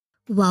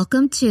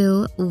Welcome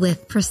to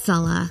With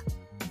Priscilla,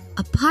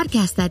 a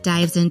podcast that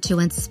dives into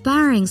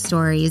inspiring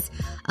stories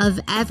of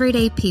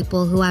everyday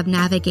people who have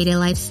navigated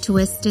life's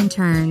twists and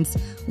turns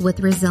with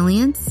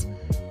resilience,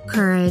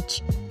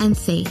 courage, and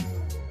faith.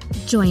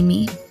 Join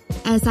me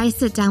as I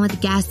sit down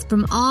with guests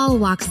from all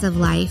walks of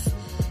life,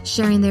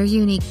 sharing their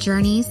unique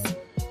journeys,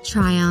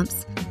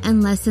 triumphs,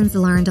 and lessons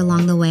learned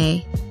along the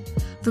way.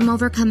 From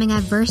overcoming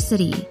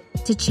adversity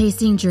to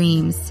chasing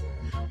dreams,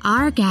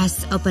 our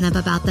guests open up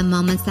about the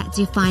moments that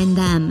define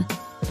them.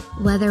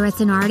 Whether it's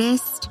an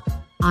artist,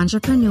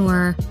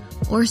 entrepreneur,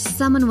 or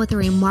someone with a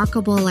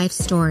remarkable life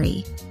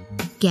story,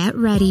 get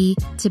ready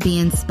to be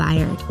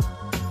inspired.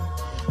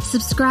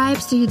 Subscribe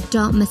so you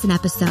don't miss an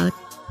episode.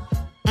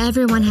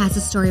 Everyone has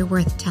a story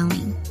worth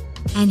telling.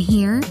 And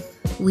here,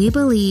 we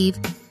believe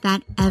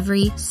that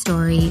every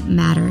story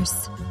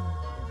matters.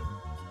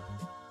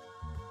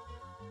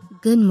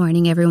 Good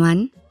morning,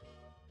 everyone.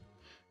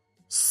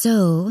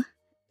 So,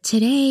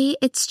 today,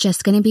 it's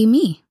just going to be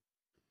me.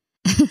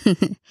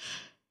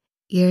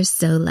 You're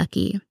so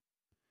lucky.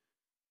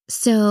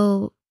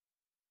 So,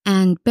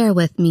 and bear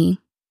with me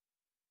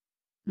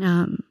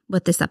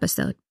with this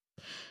episode.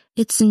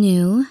 It's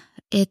new.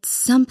 It's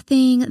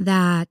something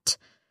that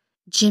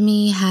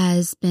Jimmy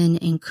has been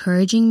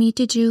encouraging me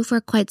to do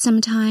for quite some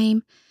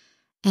time.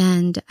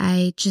 And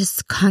I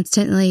just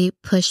constantly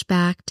pushed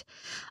back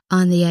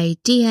on the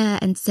idea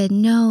and said,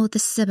 no,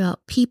 this is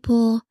about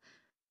people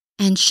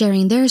and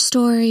sharing their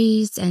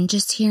stories and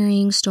just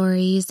hearing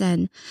stories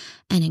and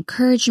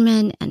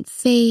encouragement and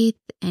faith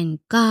and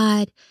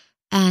God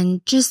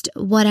and just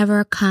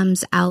whatever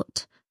comes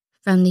out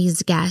from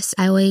these guests.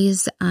 I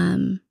always,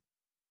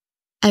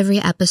 every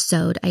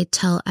episode, I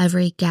tell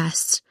every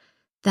guest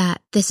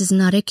that this is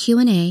not a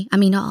Q&A. I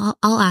mean, I'll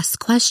ask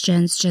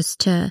questions just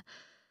to,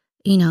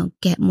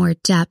 get more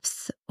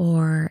depth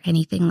or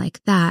anything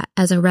like that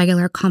as a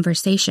regular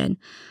conversation.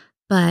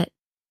 But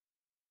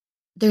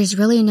there's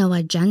really no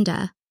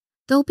agenda.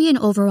 There'll be an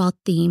overall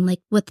theme, like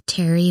with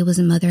Terry, it was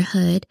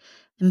motherhood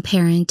and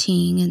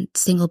parenting and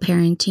single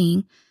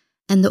parenting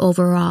and the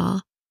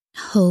overall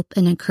hope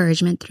and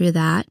encouragement through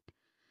that.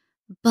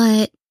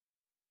 But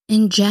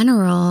in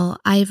general,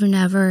 I've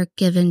never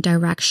given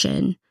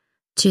direction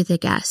to the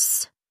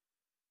guests.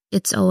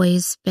 It's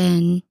always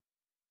been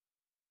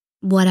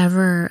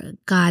whatever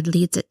God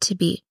leads it to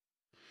be.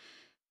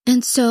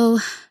 And so,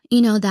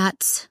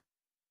 that's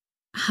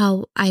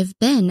how I've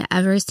been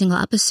every single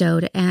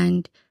episode,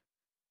 and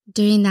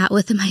doing that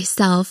with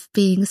myself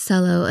being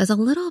solo is a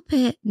little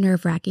bit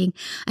nerve-wracking.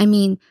 I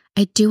mean,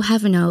 I do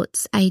have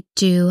notes. I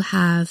do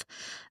have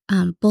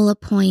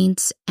bullet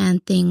points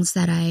and things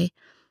that I'm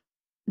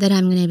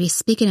going to be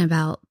speaking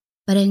about.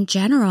 But in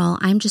general,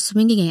 I'm just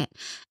winging it.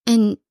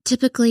 And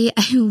typically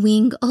I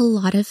wing a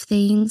lot of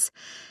things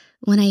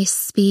when I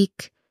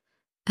speak.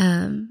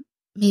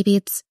 Maybe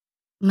it's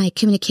my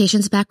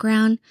communications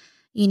background.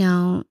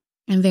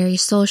 I'm very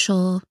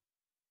social.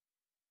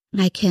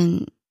 I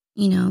can,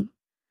 I'm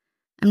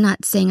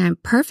not saying I'm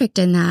perfect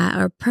in that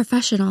or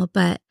professional,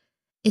 but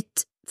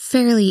it's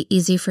fairly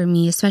easy for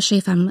me, especially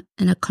if I'm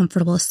in a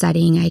comfortable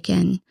setting. I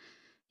can,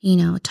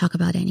 talk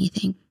about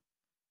anything.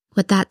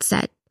 With that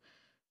said,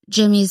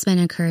 Jimmy's been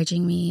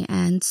encouraging me.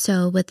 And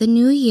so with the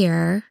new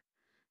year,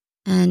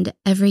 and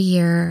every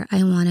year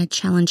I want to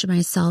challenge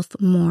myself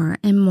more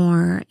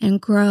and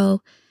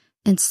grow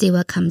and see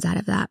what comes out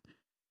of that.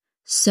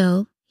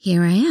 So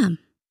here I am.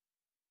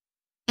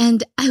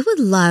 And I would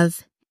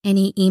love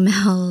any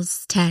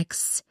emails,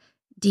 texts,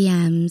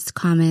 DMs,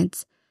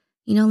 comments.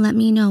 Let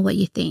me know what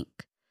you think.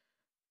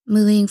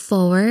 Moving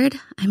forward,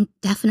 I'm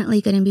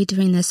definitely going to be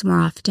doing this more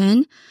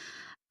often.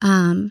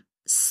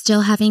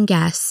 Still having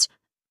guests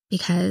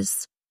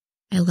because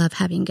I love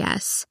having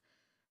guests.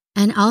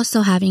 And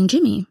also having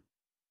Jimmy.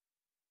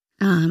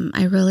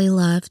 I really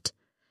loved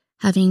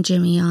having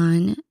Jimmy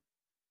on.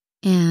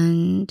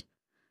 And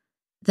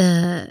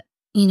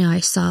I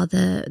saw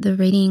the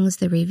ratings,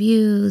 the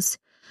reviews,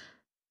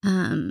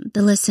 the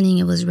listening.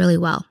 It was really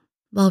well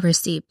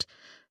received.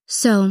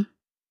 So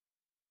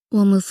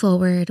we'll move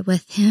forward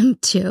with him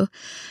too.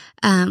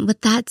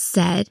 With that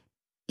said,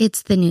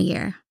 it's the new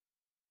year.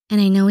 And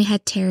I know we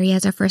had Terry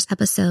as our first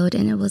episode,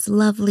 and it was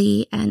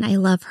lovely, and I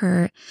love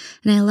her.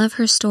 And I love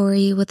her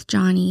story with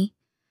Johnny.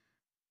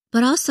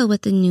 But also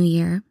with the new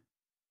year,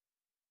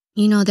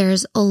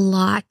 there's a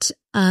lot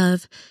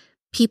of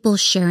people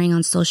sharing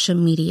on social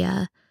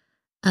media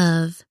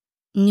of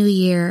new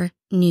year,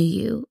 new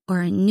you,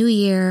 or new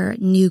year,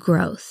 new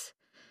growth.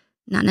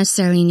 Not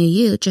necessarily new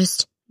you,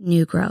 just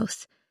new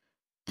growth.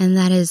 And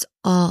that is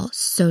all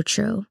so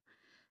true.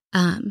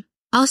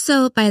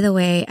 Also, by the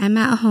way, I'm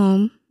at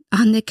home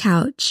on the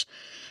couch,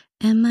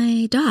 and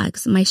my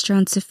dogs, Maestro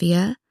and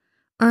Sophia,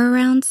 are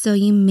around, so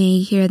you may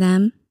hear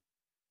them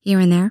here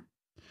and there.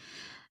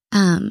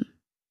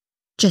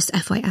 Just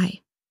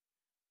FYI.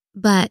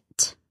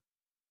 But,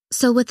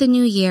 so with the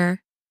new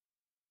year,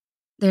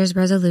 there's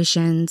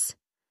resolutions,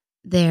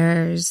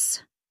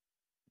 there's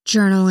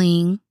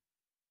journaling,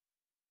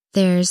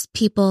 there's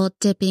people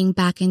dipping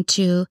back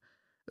into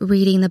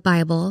reading the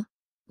Bible,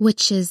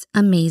 which is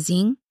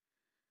amazing.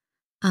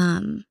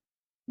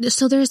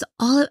 So there's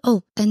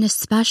and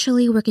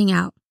especially working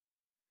out.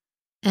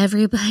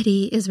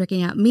 Everybody is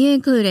working out, me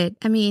included.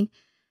 I mean,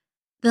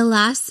 the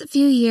last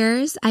few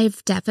years,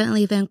 I've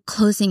definitely been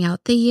closing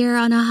out the year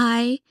on a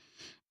high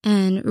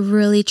and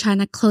really trying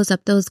to close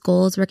up those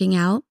goals working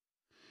out.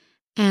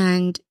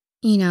 And,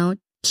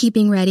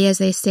 keeping ready, as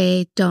they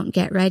say, don't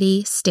get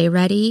ready, stay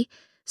ready.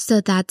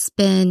 So that's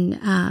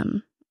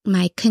been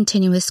my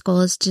continuous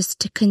goal, is just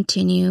to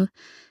continue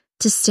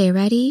to stay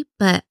ready,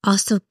 but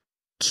also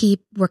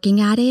keep working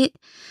at it.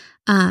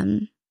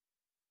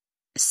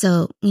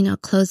 So,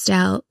 closed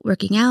out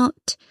working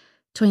out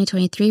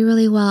 2023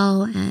 really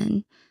well.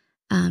 And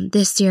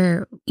this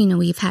year,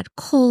 we've had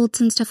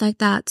colds and stuff like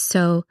that.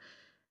 So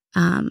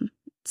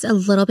it's a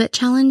little bit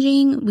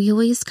challenging. We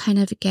always kind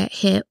of get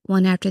hit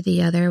one after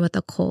the other with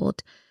a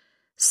cold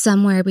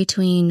somewhere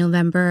between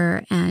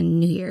November and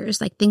New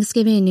Year's. Like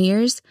Thanksgiving and New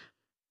Year's,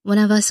 one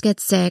of us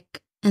gets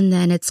sick, and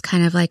then it's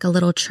kind of like a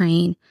little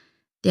train.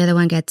 The other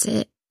one gets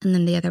it, and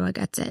then the other one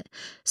gets it.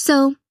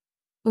 So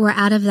we're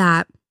out of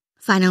that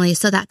finally.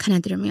 So that kind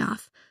of threw me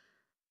off.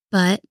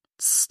 But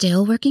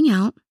still working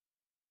out.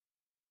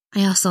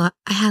 I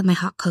have my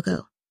hot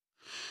cocoa.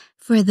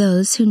 For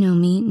those who know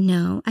me,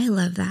 know I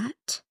love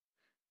that.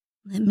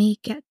 Let me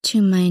get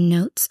to my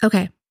notes.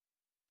 Okay.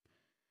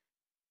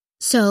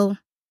 So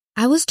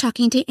I was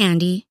talking to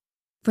Andy.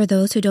 For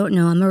those who don't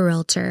know, I'm a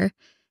realtor,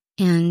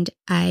 and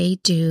I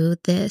do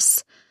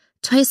this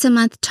twice a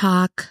month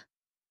talk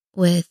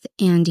with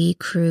Andy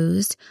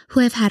Cruz,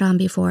 who I've had on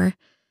before.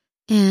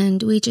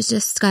 And we just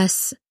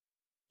discuss,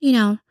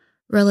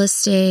 real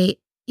estate,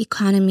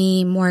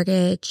 economy,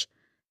 mortgage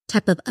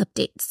type of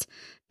updates.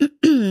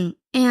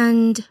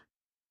 And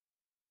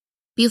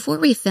before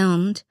we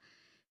filmed,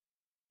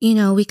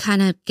 we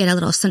kind of get a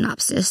little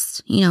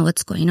synopsis,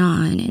 what's going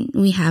on, and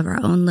we have our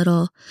own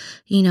little,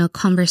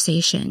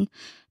 conversation.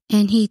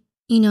 And he,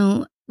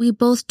 we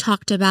both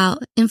talked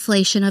about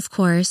inflation, of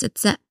course.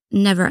 It's a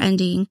never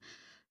ending,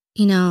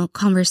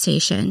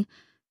 conversation.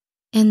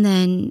 And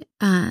then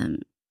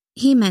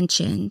he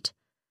mentioned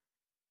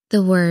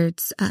the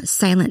words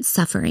silently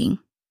suffering.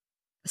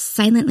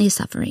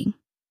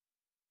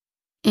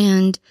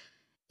 And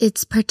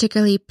it's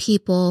particularly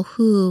people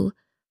who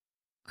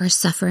are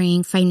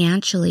suffering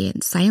financially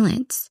in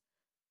silence,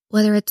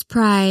 whether it's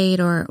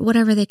pride or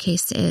whatever the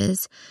case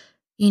is,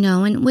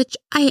 and which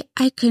I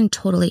can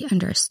totally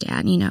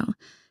understand.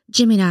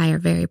 Jimmy and I are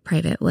very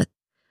private with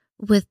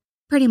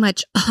pretty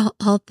much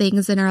all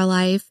things in our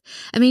life.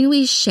 I mean,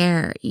 we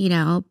share,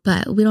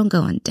 but we don't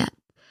go in depth.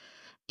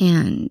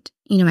 And,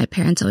 my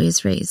parents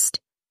always raised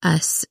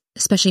us,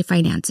 especially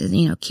finances,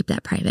 keep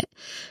that private.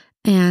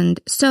 And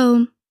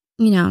so,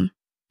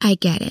 I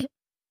get it.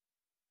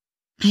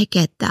 I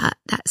get that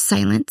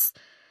silence.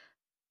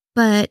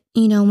 But,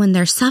 when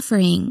they're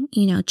suffering,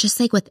 just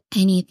like with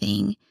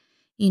anything,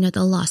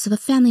 the loss of a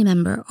family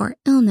member or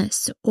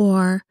illness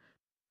or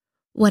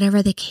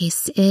whatever the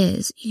case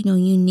is, you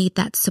need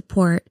that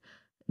support,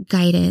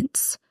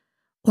 guidance,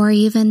 or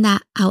even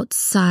that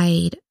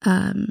outside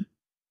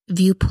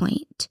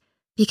viewpoint.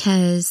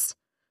 Because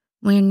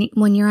when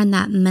you're in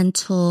that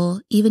mental,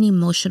 even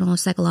emotional,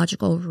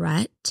 psychological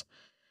rut,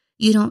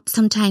 you don't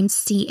sometimes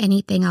see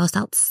anything else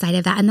outside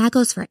of that. And that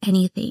goes for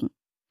anything.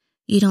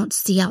 You don't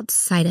see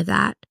outside of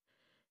that.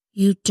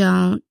 You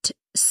don't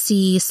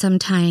see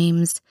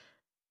sometimes,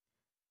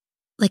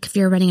 like if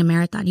you're running a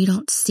marathon, you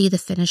don't see the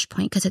finish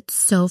point because it's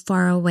so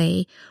far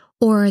away.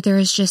 Or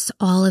there's just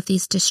all of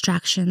these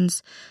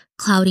distractions,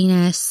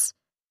 cloudiness,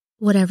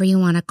 whatever you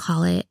want to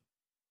call it,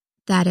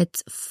 that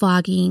it's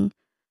fogging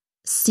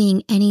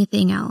seeing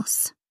anything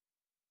else.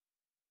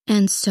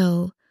 And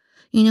so,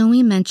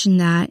 we mentioned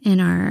that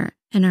in our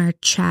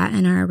chat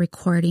and our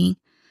recording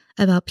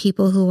about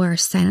people who are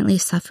silently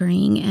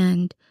suffering.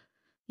 And,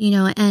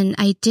 and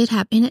I did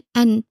have,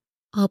 and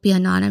I'll be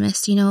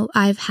anonymous,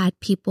 I've had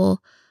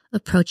people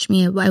approach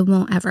me. I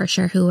won't ever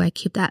share who. I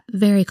keep that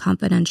very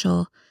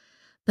confidential.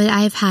 But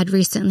I've had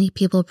recently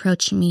people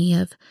approach me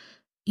of,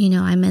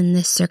 I'm in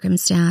this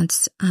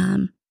circumstance.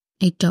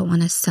 I don't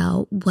want to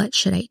sell. What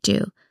should I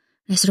do?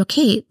 And I said,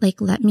 okay,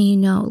 let me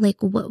know,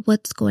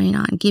 what's going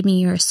on? Give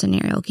me your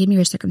scenario. Give me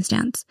your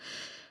circumstance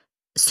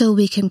so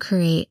we can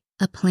create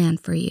a plan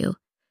for you.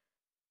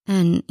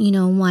 And,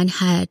 one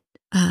had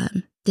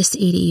this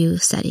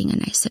ADU setting,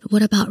 and I said,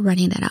 what about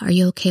renting that out? Are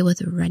you okay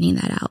with renting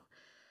that out?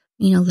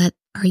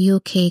 Are you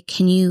okay?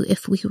 Can you,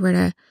 if you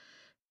were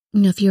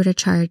to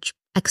charge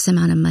X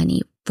amount of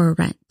money for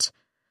rent,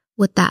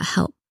 would that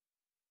help?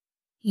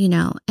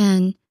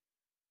 And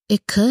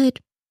it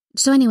could.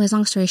 So anyways,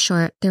 long story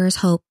short, there is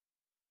hope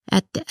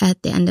at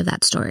the end of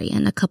that story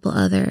and a couple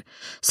other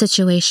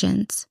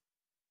situations.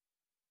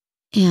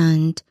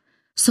 And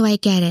so I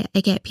get it.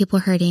 I get people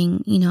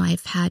hurting.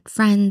 I've had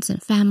friends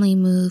and family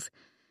move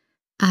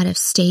out of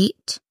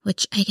state,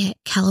 which I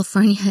get.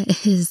 California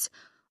is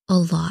a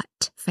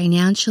lot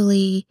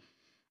financially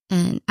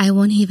And I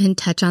won't even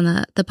touch on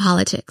the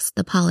politics,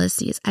 the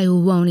policies. I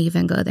won't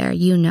even go there.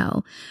 You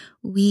know,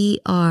 we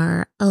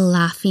are a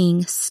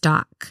laughing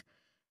stock.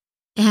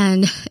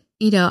 And,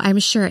 you know, I'm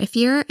sure if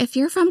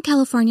you're from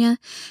California,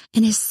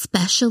 and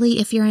especially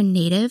if you're a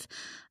native,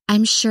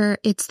 I'm sure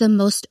it's the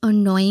most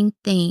annoying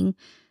thing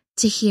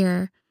to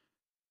hear,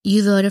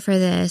 you voted for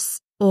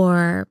this,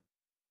 or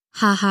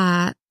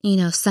haha, you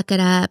know, suck it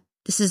up.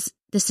 This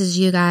is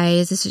you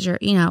guys. This is your,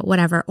 you know,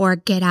 whatever, or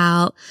get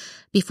out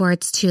before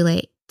it's too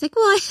late. It's like,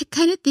 well, I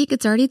kind of think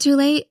it's already too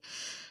late.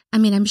 I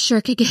mean, I'm sure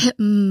it could get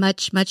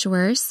much, much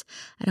worse.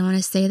 I don't want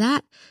to say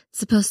that. It's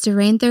supposed to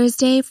rain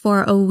Thursday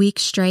for a week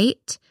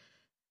straight.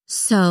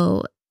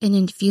 So,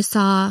 and if you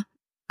saw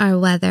our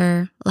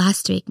weather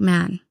last week,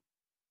 man.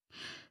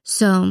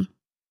 So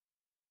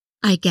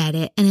I get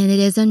it. And it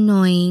is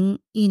annoying,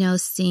 you know,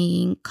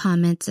 seeing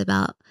comments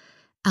about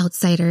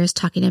outsiders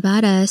talking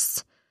about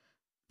us,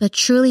 but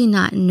truly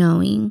not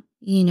knowing,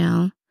 you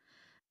know,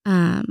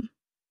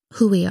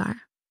 who we are.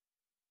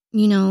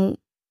 You know,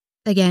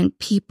 again,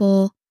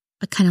 people,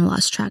 I kind of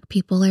lost track.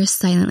 People are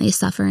silently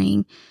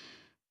suffering.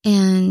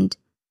 And,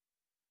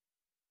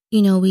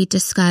 you know, we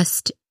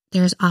discussed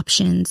there's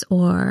options,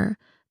 or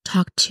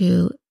talk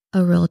to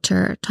a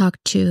realtor,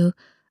 talk to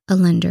a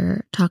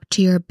lender, talk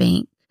to your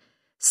bank,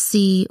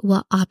 see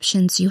what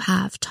options you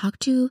have.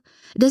 It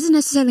doesn't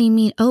necessarily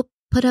mean, oh,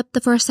 put up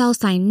the for sale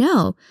sign.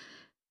 No,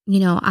 you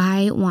know,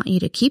 I want you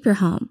to keep your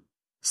home,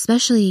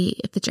 especially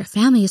if it's your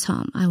family's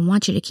home. I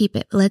want you to keep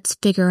it. Let's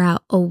figure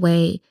out a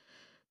way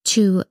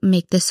to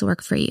make this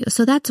work for you.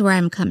 So that's where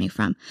I'm coming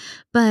from.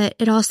 But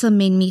it also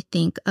made me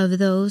think of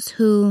those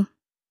who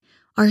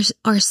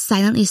are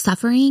silently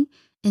suffering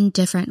in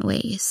different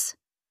ways.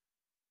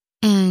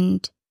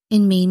 And it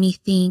made me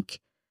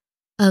think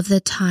of the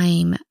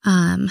time,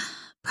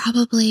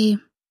 probably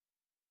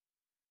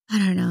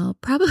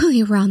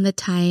around the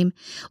time,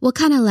 well,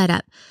 kind of led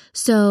up.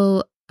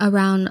 So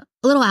around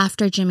a little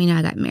after Jimmy and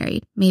I got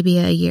married, maybe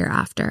a year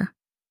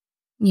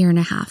and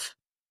a half.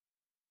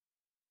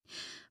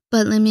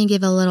 But let me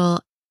give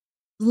a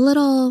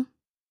little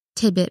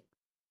tidbit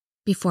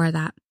before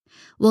that.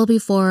 Well,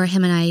 before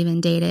him and I even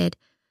dated.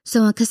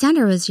 So when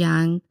Cassandra was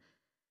young,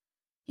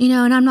 you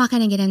know, and I'm not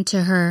getting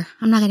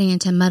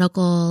into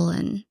medical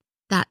and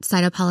that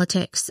side of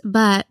politics,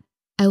 but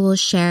I will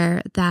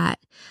share that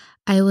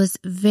I was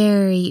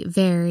very,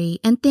 very,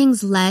 and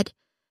things led,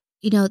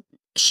 you know,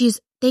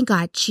 thank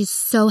God, she's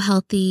so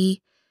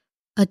healthy.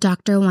 A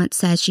doctor once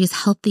said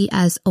she's healthy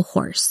as a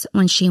horse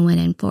when she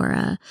went in for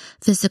a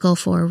physical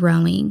for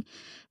rowing.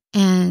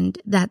 And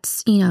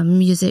that's, you know,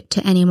 music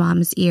to any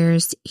mom's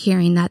ears,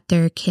 hearing that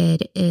their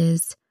kid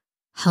is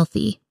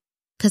healthy.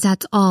 Because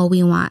that's all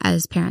we want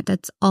as parents.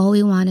 That's all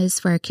we want, is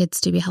for our kids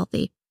to be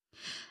healthy.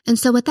 And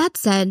so with that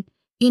said,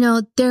 you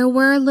know, there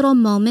were little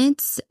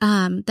moments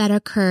that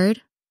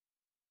occurred,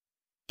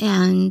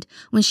 and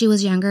when she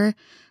was younger,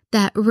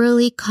 that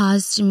really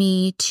caused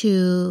me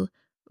to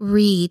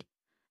read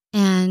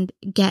and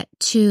get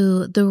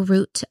to the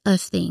root of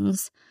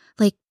things.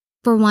 Like,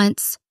 for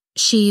once,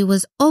 she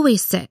was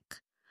always sick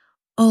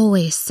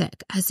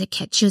as a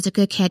kid. She was a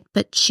good kid,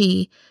 but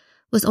she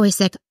was always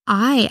sick.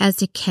 I,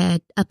 as a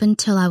kid, up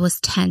until I was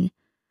 10,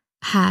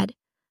 had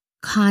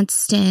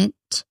constant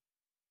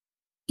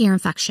ear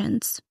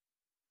infections.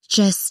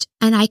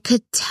 And I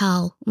could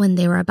tell when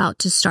they were about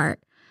to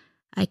start.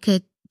 I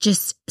could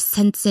just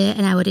sense it,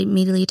 and I would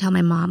immediately tell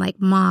my mom, like,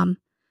 Mom,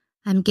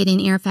 I'm getting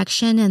ear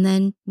infection. And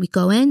then we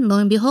go in, lo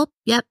and behold,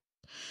 yep.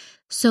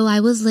 So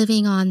I was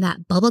living on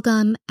that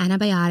bubblegum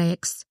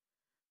antibiotics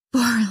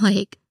for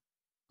like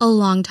a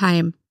long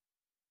time.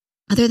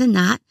 Other than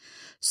that,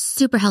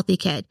 super healthy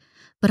kid.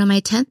 But on my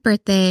 10th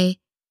birthday,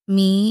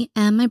 me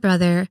and my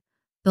brother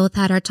both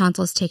had our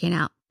tonsils taken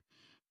out.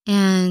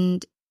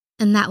 And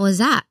that was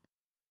that.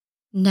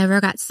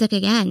 Never got sick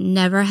again.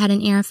 Never had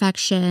an ear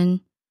infection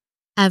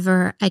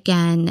ever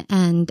again.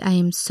 And I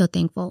am so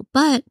thankful.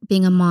 But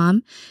being a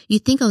mom, you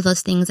think of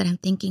those things, and I'm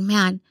thinking,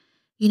 man,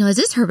 you know, is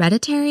this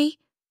hereditary?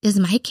 Is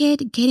my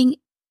kid getting,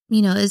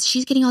 you know, is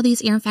she getting all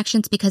these ear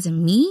infections because of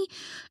me?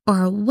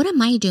 Or what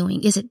am I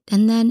doing? Is it,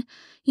 and then,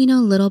 you know,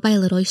 little by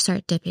little, you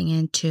start dipping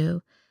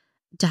into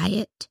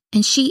diet.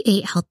 And she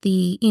ate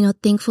healthy. You know,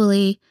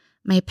 thankfully,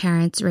 my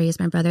parents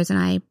raised my brothers and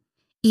I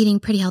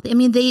eating pretty healthy. I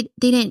mean, they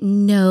didn't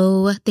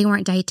know, they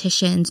weren't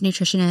dietitians,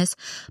 nutritionists,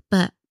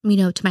 but, you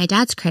know, to my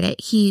dad's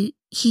credit, he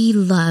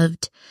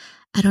loved,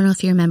 I don't know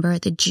if you remember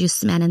the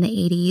Juice Man in the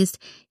 80s.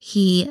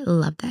 He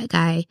loved that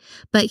guy,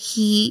 but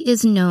he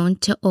is known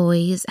to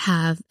always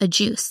have a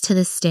juice to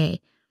this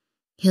day.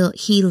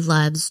 He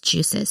loves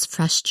juices,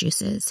 fresh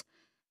juices.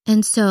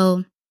 And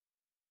so,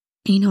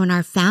 you know, in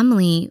our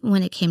family,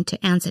 when it came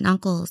to aunts and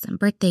uncles and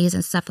birthdays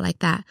and stuff like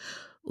that,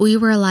 we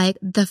were like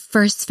the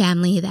first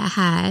family that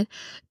had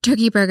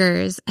turkey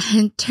burgers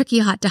and turkey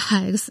hot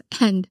dogs.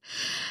 And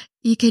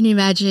you can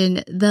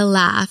imagine the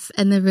laugh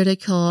and the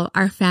ridicule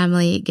our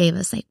family gave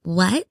us. Like,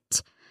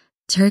 what?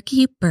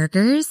 Turkey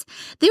burgers?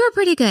 They were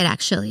pretty good,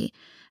 actually.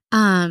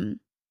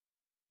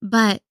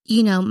 But,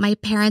 my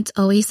parents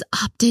always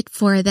opted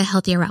for the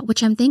healthier route,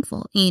 which I'm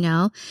thankful.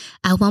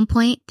 At one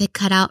point they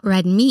cut out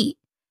red meat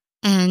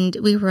and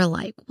we were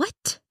like,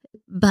 what?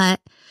 But,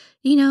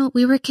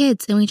 we were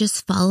kids and we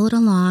just followed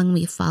along.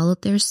 We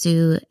followed their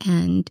suit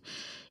and,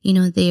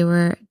 they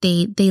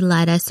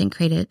led us and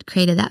created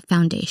that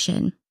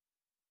foundation.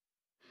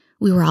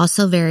 We were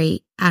also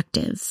very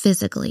active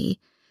physically.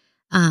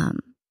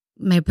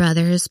 My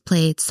brothers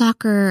played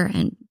soccer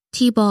and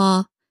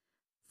t-ball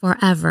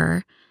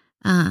forever.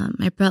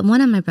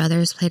 One of my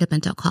brothers played up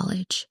until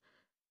college.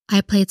 I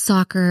played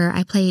soccer.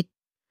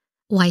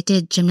 I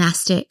did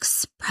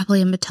gymnastics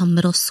probably until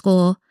middle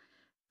school.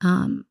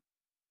 I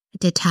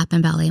did tap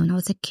and ballet when I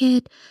was a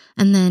kid.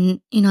 And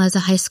then, as a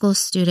high school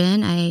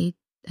student, I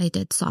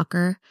did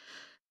soccer.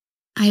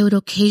 I would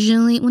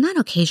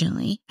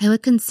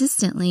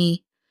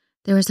consistently,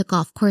 there was a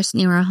golf course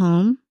near our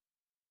home.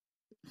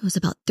 It was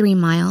about 3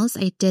 miles.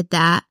 I did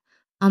that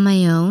on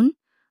my own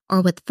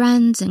or with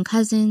friends and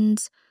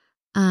cousins.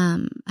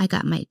 I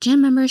got my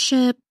gym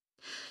membership.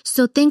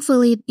 So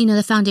thankfully,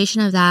 the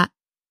foundation of that,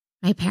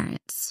 my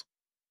parents,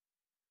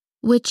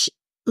 which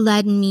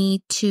led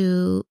me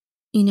to,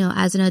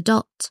 as an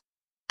adult,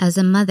 as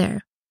a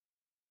mother,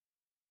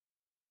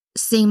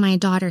 seeing my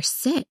daughter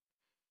sick.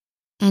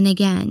 And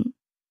again,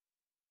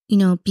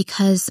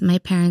 because my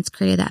parents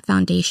created that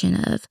foundation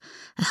of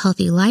a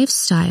healthy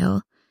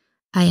lifestyle,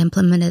 I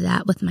implemented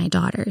that with my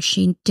daughter.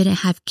 She didn't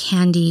have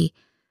candy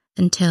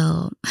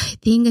until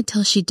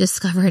she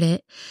discovered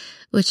it,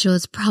 which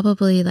was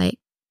probably like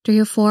 3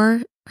 or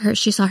 4.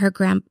 She saw her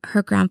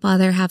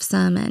grandfather have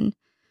some, and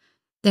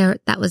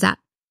that was that.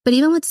 But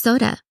even with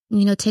soda,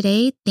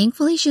 today,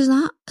 thankfully, she's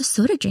not a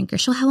soda drinker.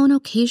 She'll have one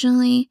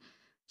occasionally.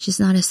 She's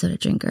not a soda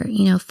drinker.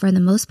 For the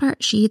most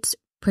part, she eats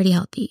pretty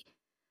healthy.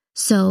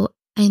 So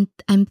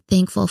I'm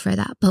thankful for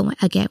that.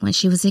 But again, when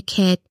she was a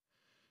kid,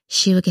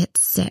 she would get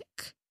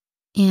sick.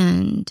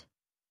 And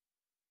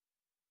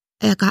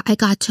I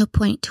got to a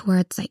point to where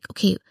it's like,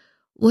 okay,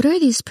 what are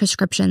these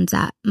prescriptions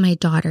that my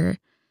daughter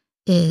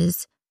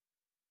is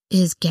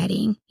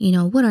getting?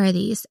 What are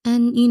these?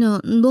 And, lo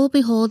and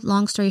behold,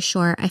 long story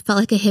short, I felt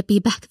like a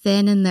hippie back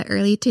then in the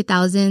early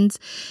 2000s,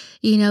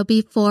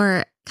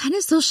 before kind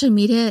of social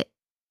media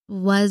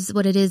was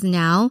what it is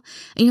now.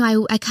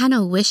 I kind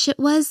of wish it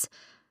was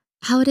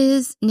how it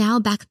is now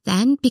back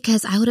then,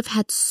 because I would have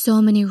had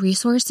so many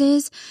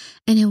resources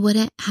and it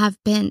wouldn't have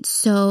been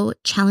so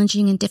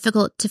challenging and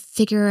difficult to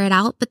figure it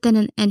out. But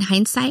then in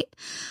hindsight,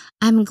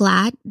 I'm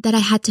glad that I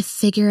had to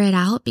figure it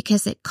out,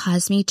 because it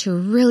caused me to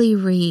really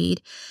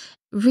read,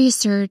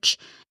 research,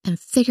 and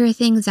figure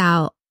things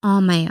out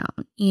on my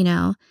own,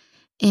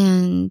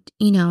 and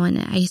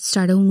I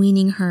started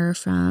weaning her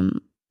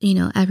from,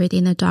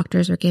 everything the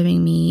doctors were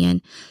giving me,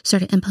 and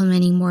started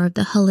implementing more of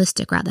the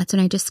holistic route. That's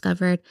when I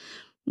discovered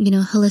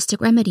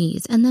holistic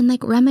remedies, and then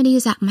like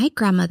remedies that my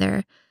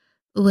grandmother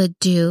would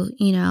do,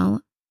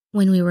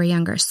 when we were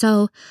younger.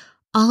 So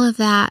all of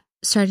that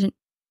started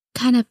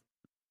kind of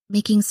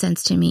making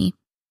sense to me.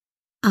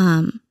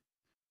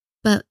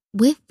 But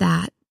with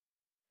that,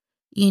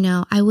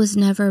 I was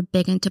never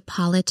big into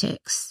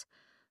politics,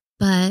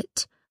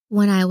 but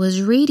when I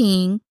was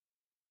reading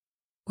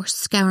or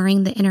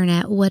scouring the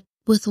internet with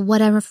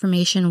whatever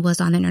information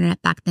was on the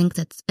internet back then,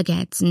 because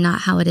it's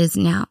not how it is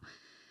now.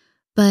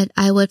 But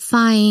I would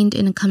find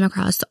and come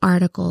across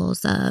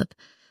articles of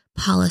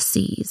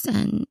policies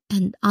and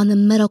on the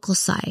medical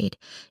side,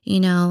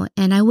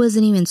 and I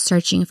wasn't even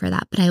searching for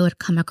that, but I would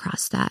come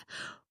across that.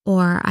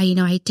 Or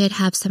I did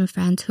have some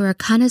friends who are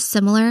kind of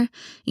similar,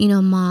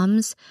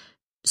 moms,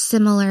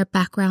 similar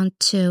background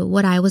to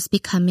what I was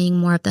becoming,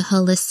 more of the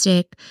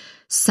holistic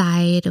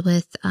side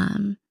with,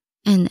 and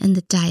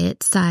the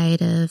diet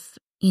side of,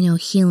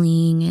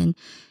 healing and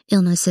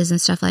illnesses and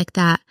stuff like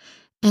that.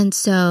 And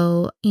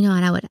so,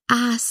 and I would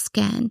ask,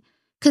 and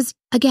because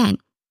again,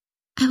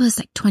 I was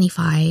like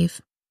 25,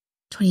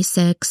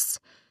 26,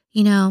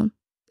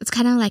 it's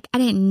kind of like I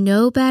didn't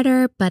know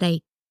better, but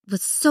I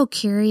was so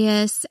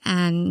curious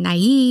and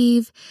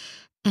naive.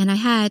 And I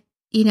had,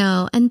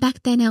 and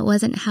back then it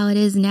wasn't how it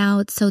is now.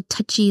 It's so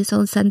touchy,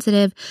 so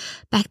sensitive.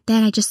 Back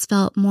then I just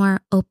felt more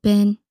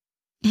open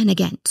and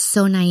again,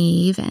 so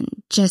naive and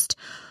just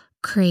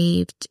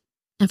craved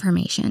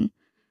information.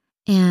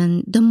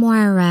 And the more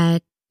I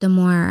read, the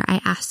more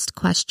I asked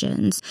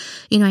questions.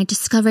 I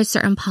discovered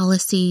certain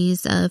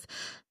policies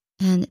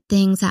and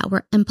things that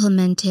were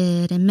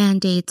implemented and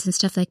mandates and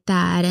stuff like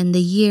that, and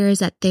the years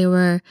that they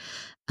were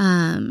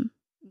going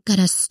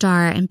to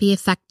start and be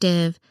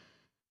effective.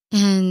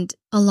 And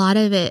a lot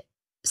of it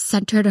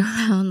centered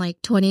around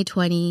like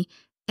 2020.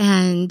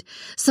 And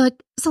so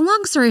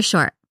long story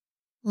short,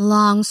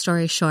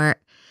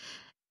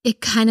 it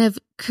kind of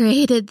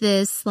created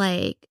this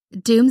like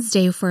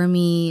doomsday for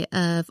me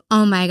of,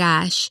 oh my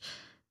gosh,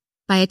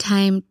 by the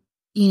time,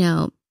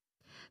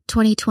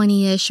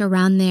 2020-ish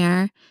around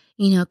there,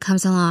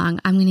 comes along,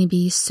 I'm going to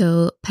be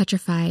so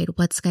petrified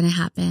what's going to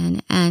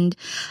happen. And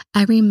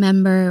I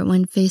remember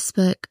when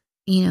Facebook,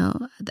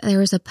 there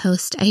was a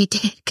post I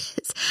did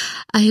because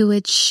I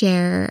would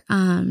share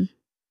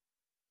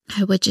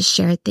I would just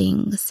share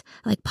things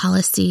like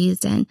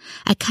policies, and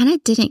I kind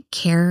of didn't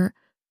care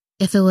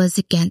if it was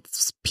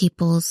against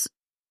people's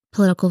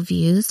political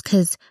views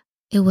because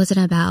it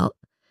wasn't about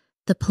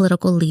the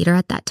political leader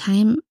at that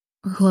time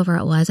or whoever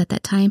it was at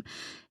that time,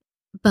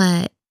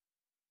 but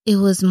it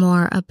was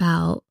more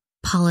about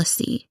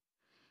policy,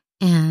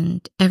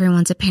 and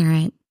everyone's a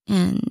parent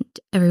and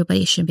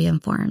everybody should be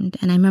informed.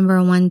 And I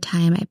remember one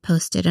time I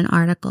posted an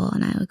article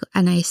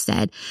and I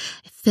said,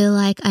 I feel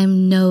like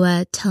I'm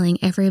Noah telling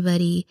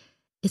everybody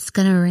it's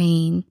going to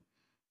rain,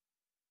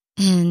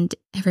 and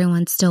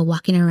everyone's still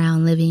walking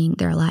around living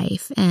their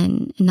life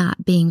and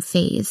not being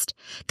fazed.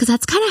 Because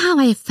that's kind of how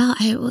I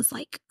felt. I was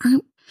like,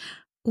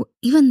 or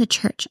even the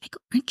church, like,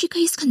 aren't you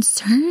guys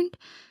concerned?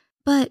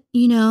 But,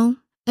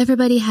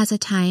 everybody has a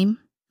time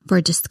for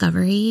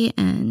discovery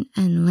and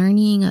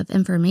learning of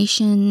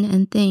information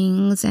and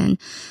things. And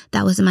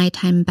that was my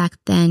time back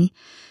then.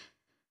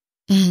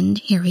 And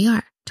here we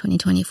are,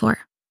 2024.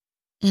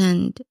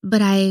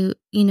 But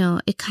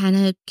it kind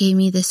of gave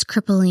me this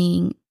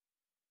crippling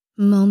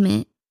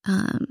moment,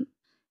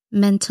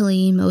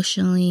 mentally,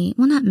 emotionally,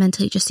 well, not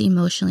mentally, just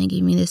emotionally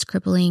gave me this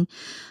crippling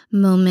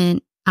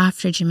moment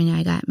after Jimmy and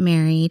I got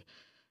married.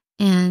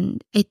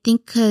 And I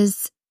think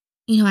because,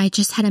 I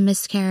just had a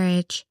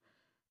miscarriage.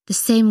 The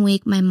same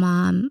week my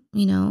mom,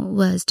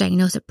 was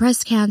diagnosed with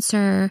breast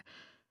cancer,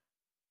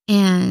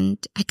 and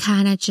I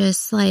kind of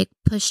just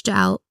pushed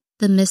out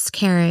the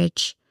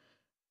miscarriage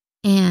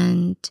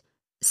and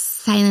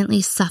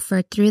silently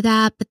suffered through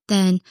that. But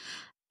then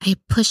I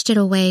pushed it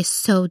away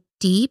so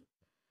deep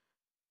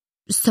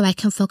so I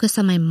can focus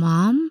on my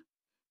mom,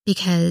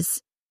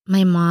 because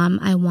my mom,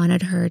 I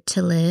wanted her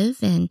to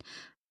live, and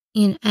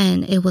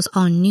it was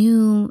all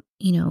new,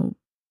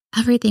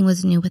 everything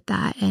was new with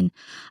that. And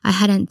I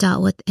hadn't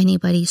dealt with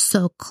anybody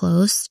so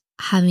close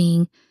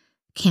having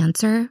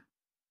cancer.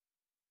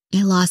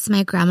 I lost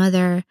my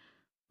grandmother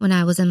when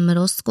I was in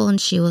middle school, and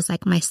she was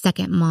like my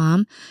second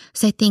mom.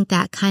 So I think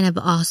that kind of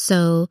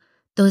also,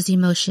 those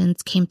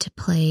emotions came to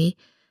play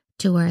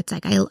to where it's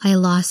like I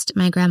lost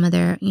my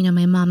grandmother,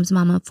 my mom's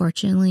mom,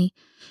 unfortunately.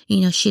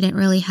 She didn't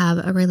really have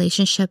a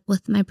relationship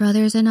with my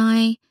brothers and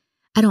I.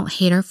 I don't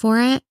hate her for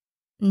it.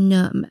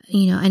 No,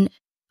 and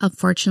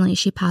unfortunately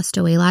she passed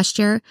away last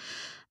year.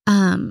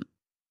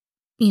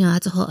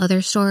 That's a whole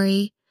other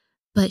story.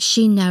 But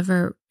she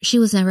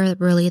was never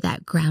really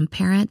that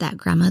grandparent, that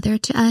grandmother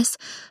to us.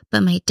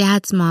 But my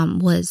dad's mom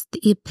was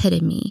the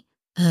epitome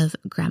of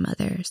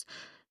grandmothers.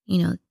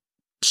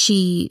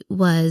 She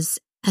was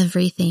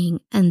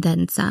everything and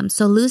then some.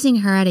 So losing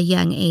her at a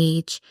young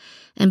age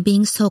and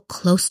being so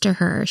close to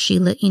her,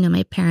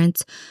 my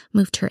parents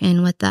moved her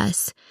in with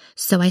us.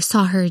 So I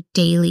saw her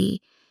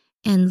daily,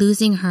 and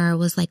losing her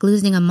was like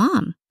losing a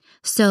mom.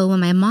 So when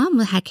my mom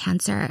had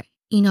cancer,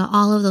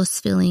 all of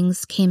those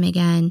feelings came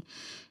again.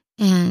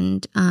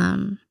 And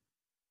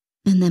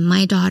then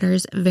my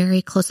daughter's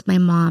very close with my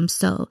mom.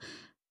 So,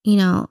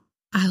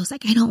 I was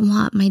like, I don't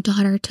want my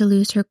daughter to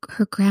lose her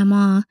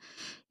grandma.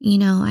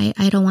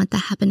 I don't want that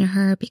to happen to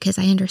her, because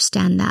I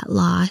understand that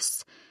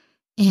loss.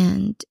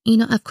 And,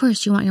 of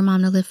course you want your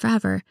mom to live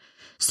forever.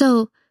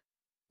 So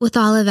with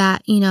all of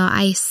that,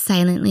 I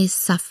silently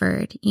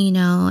suffered,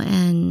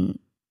 and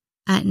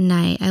at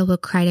night I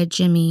would cry to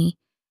Jimmy.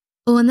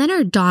 Oh, and then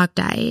our dog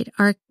died.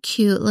 Our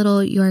cute little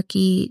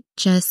Yorkie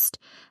just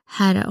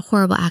had a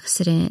horrible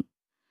accident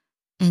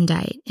and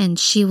died. And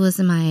she was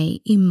my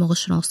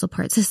emotional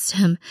support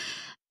system.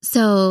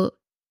 So,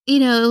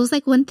 it was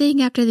like one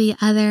thing after the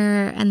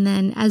other. And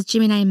then as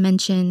Jimmy and I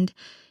mentioned,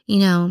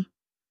 during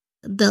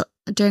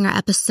our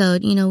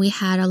episode, we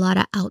had a lot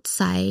of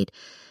outside,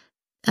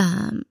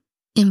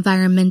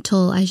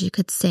 environmental, as you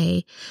could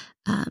say,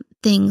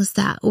 things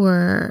that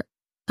were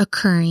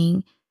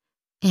occurring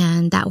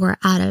and that were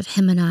out of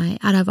him and I,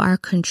 out of our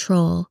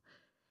control.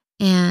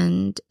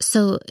 And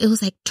so it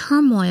was like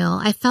turmoil.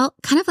 I felt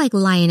kind of like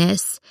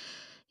Linus,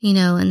 in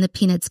the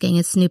Peanuts gang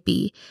and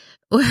Snoopy,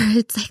 where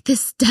it's like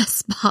this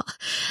dust ball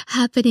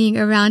happening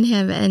around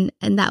him.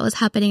 And that was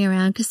happening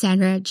around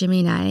Cassandra,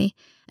 Jimmy, and I.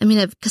 I mean,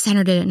 if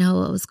Cassandra didn't know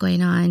what was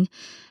going on,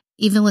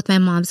 even with my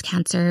mom's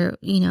cancer,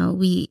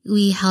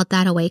 we held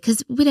that away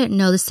because we didn't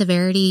know the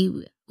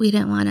severity. We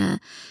didn't want to,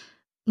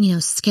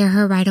 scare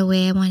her right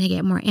away. I wanted to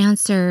get more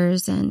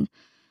answers and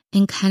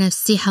kind of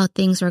see how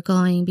things were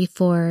going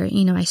before,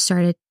 I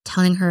started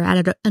telling her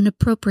at an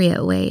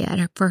appropriate way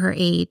for her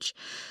age.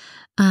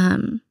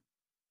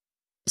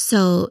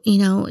 So,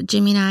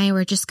 Jimmy and I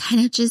were just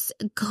kind of just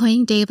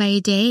going day by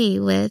day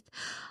with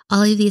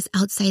all of these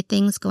outside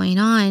things going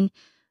on.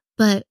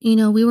 But,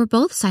 we were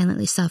both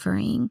silently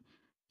suffering.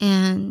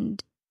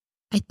 And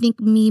I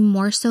think me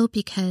more so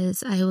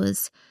because I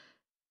was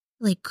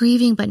like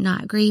grieving, but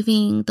not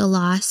grieving the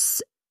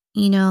loss,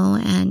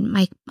 and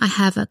I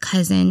have a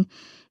cousin,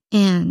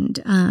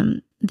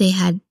 and they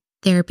had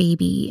their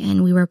baby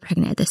and we were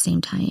pregnant at the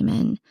same time.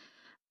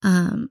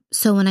 And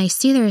so when I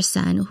see their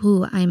son,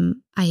 who I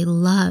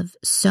love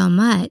so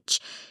much,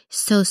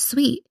 so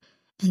sweet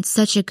and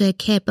such a good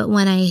kid, but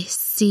when I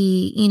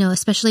see,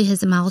 especially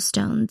his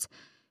milestones,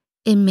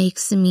 it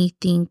makes me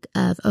think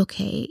of,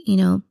 okay,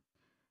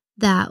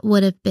 that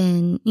would have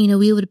been,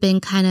 we would have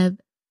been kind of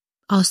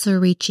also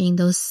reaching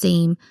those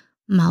same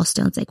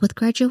milestones, like with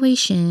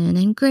graduation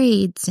and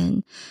grades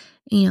and,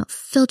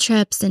 field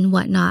trips and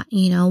whatnot,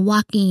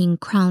 walking,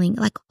 crawling,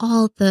 like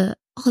all the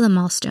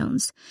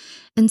milestones.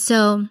 And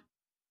so,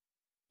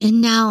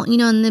 and now,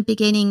 in the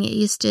beginning, it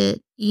used to,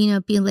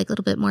 be like a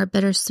little bit more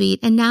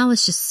bittersweet, and now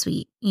it's just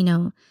sweet,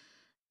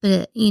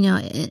 but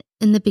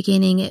in the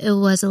beginning, it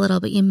was a little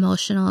bit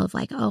emotional of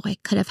like, oh, I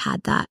could have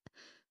had that.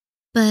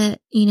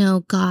 But,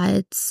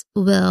 God's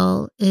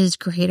will is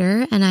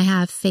greater, and I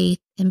have faith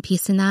and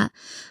peace in that.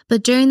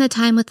 But during the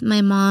time with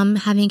my mom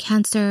having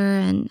cancer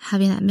and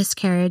having that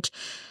miscarriage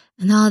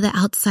and all the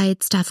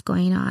outside stuff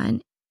going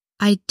on,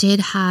 I did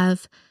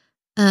have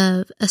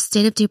a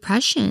state of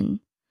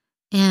depression.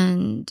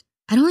 And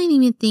I don't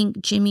even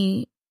think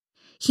Jimmy,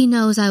 he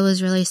knows I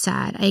was really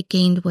sad. I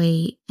gained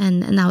weight,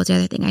 and that was the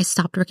other thing. I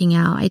stopped working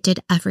out. I did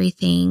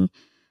everything.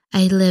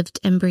 I lived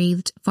and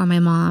breathed for my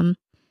mom.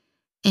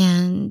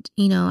 And,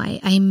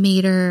 I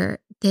made her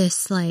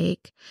this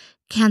like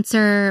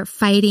cancer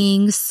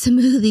fighting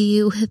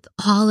smoothie with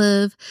all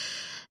of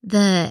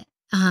the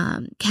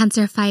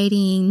cancer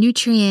fighting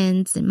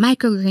nutrients and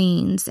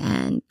microgreens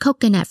and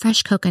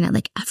fresh coconut,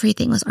 like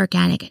everything was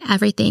organic and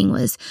everything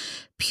was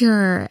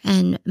pure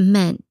and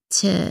meant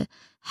to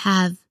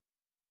have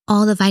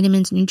all the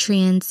vitamins,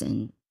 nutrients,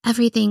 and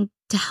everything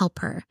to help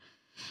her.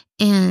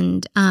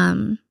 And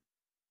all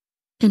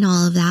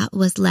of that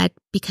was led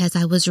because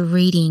I was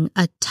reading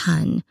a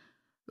ton,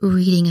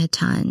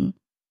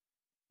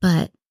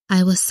 but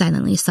I was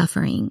silently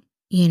suffering,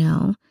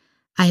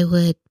 I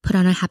would put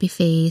on a happy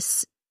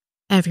face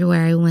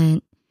everywhere I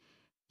went,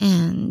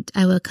 and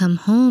I would come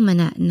home, and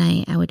at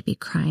night I would be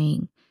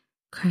crying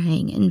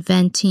and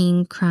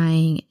venting,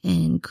 crying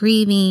and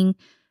grieving,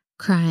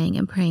 crying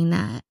and praying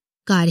that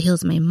God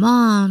heals my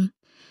mom,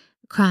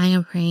 crying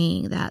and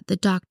praying that the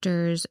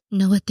doctors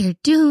know what they're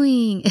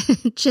doing,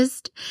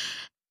 just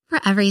for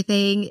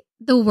everything,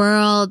 the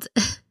world.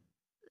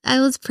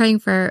 I was praying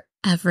for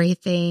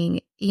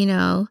everything,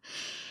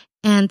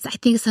 And I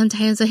think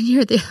sometimes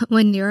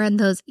when you're in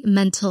those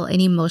mental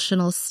and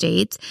emotional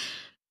states,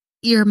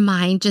 your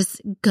mind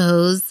just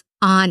goes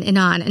on and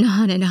on and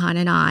on and on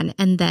and on.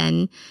 And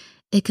then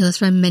it goes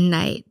from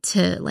midnight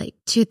to like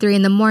 2, 3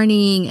 in the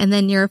morning. And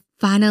then you're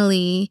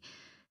finally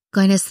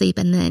going to sleep.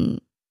 And then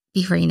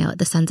before you know it,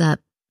 the sun's up.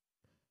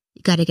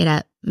 You got to get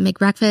up, make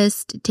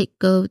breakfast,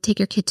 go take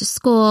your kid to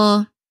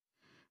school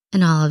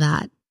and all of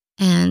that.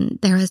 And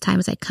there was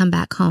times I'd come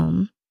back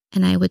home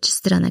and I would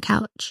just sit on the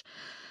couch.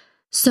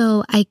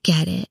 So I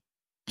get it.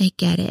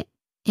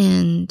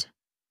 And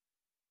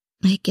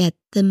I get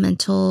the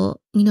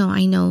mental,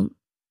 I know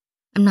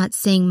I'm not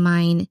saying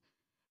mine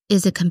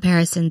is a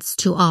comparison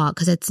to all,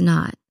 because it's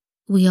not.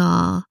 We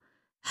all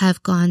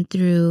have gone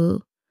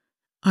through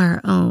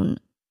our own,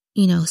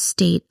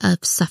 state of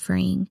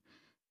suffering,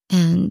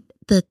 and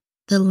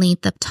the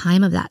length of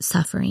time of that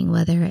suffering,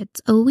 whether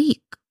it's a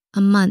week,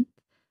 a month,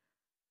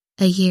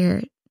 a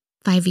year,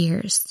 5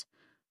 years,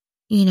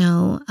 we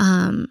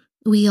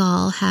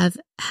all have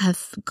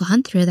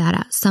gone through that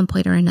at some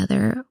point or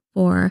another,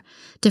 for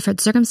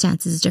different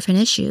circumstances, different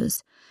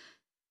issues.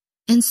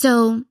 And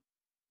so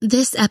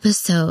this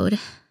episode,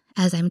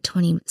 as I'm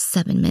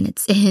 27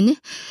 minutes in,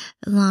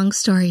 long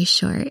story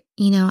short,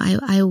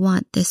 I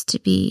want this to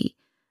be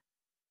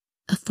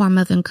a form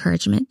of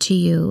encouragement to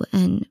you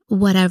and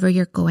whatever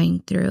you're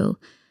going through.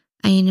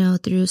 I know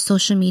through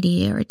social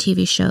media or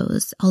TV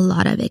shows, a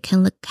lot of it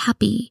can look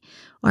happy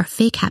or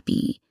fake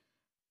happy,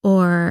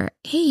 or,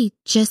 hey,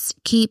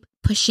 just keep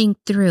pushing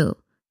through.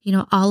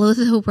 All of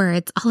the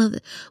words,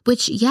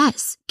 which,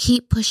 yes,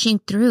 keep pushing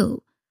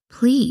through,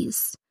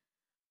 please.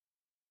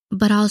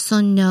 But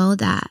also know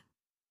that,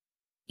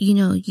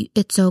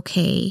 it's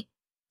okay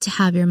to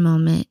have your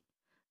moment,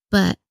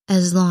 but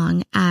as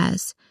long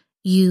as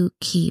you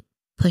keep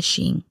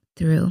pushing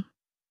through.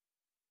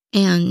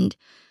 And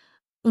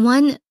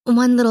one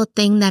little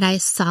thing that I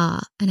saw,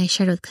 and I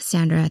shared with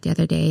Cassandra the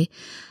other day,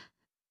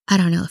 I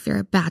don't know if you're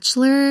a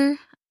Bachelor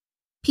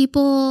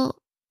people,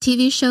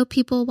 TV show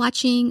people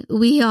watching.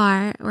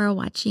 We're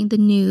watching the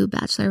new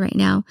Bachelor right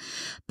now,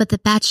 but the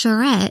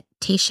Bachelorette,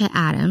 Tayshia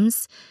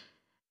Adams,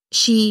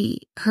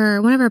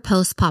 one of her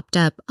posts popped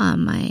up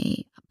on my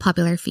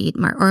popular feed,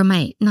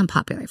 my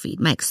non-popular feed,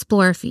 my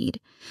Explore feed,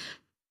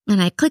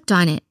 and I clicked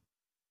on it,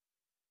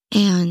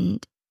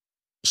 and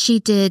she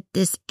did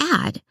this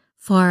ad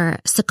for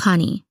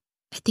Saucony.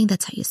 I think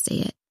that's how you say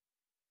it.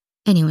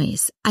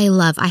 Anyways,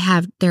 I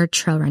have their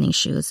trail running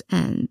shoes,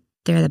 and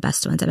they're the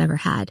best ones I've ever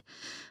had.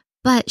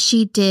 But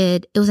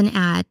it was an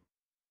ad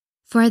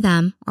for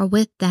them or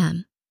with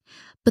them.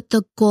 But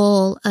the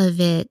goal of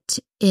it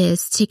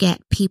is to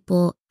get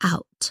people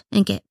out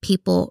and get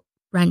people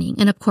running,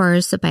 and of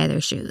course to buy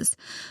their shoes.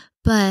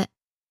 But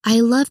I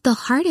love the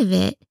heart of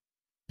it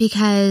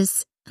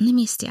because, let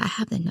me see, I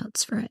have the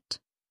notes for it.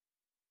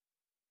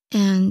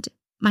 And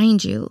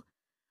mind you,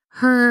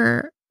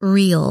 her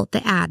reel,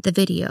 the ad, the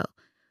video,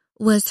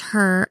 was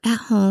her at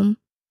home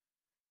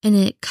And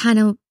they kind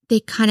of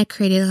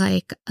created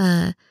like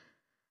a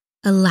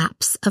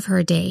lapse of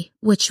her day,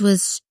 which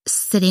was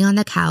sitting on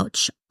the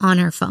couch on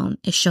her phone.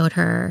 It showed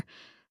her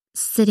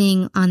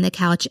sitting on the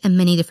couch in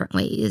many different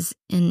ways,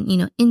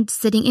 and,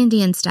 sitting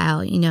Indian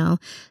style,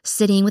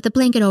 sitting with a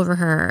blanket over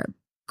her,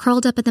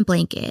 curled up in the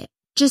blanket,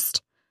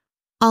 just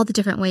all the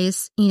different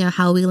ways,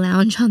 how we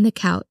lounge on the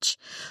couch.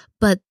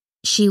 But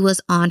she was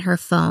on her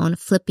phone,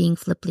 flipping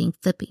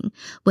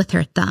with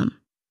her thumb.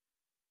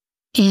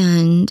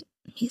 And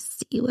let me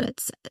see what it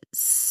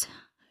says.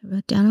 I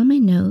wrote down on my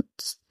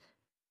notes.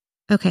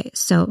 Okay,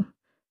 so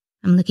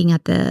I'm looking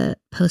at the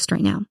post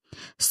right now.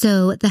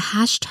 So the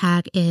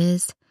hashtag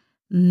is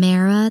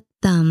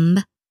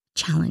Marathon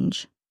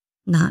Challenge,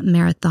 not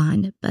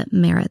marathon, but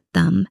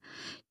Marathon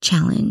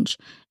Challenge.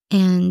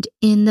 And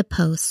in the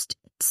post,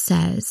 it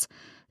says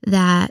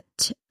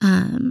that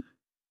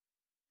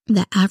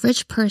the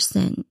average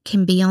person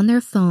can be on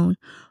their phone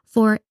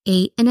for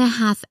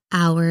 8.5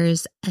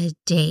 hours a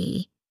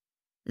day.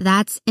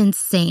 That's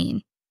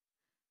insane.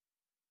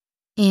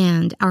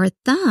 And our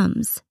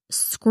thumbs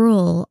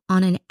scroll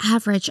on an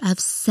average of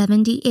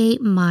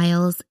 78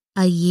 miles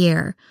a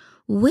year,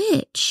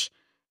 which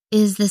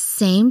is the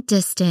same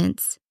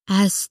distance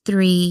as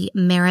 3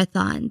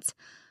 marathons.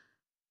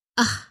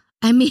 I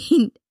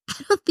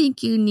don't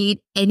think you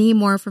need any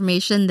more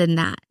information than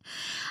that.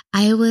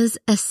 I was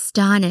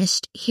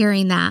astonished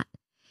hearing that.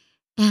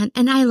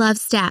 And I love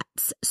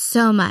stats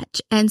so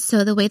much. And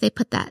so the way they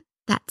put that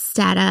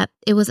stat up,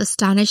 it was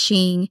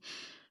astonishing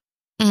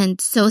and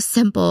so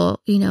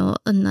simple, in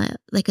a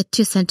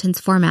 2-sentence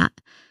format.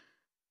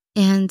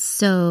 And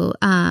so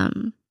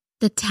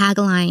the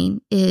tagline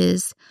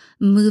is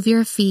move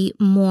your feet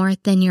more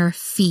than your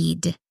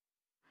feed.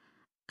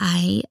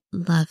 I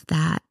love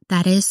that.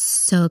 That is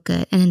so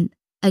good. And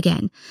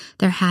again,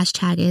 their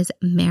hashtag is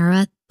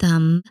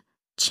Marathon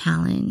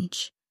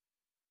Challenge.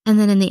 And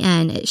then in the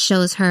end, it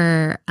shows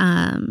her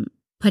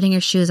putting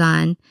her shoes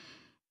on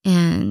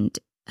and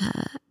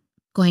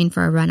going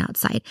for a run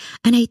outside.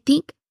 And I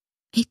think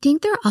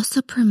they're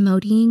also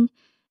promoting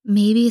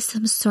maybe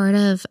some sort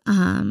of,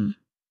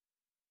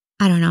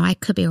 I don't know, I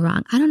could be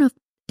wrong. I don't know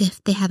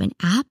if they have an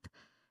app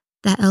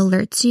that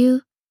alerts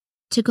you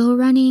to go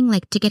running,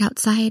 like to get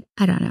outside.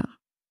 I don't know.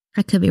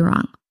 I could be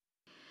wrong.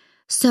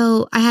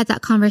 So I had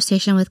that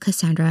conversation with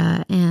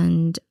Cassandra,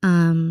 and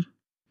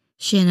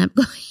she ended up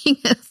going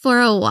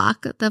for a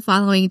walk the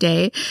following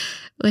day,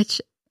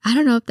 which I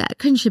don't know if that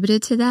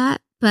contributed to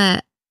that,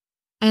 but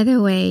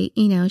either way,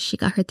 she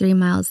got her 3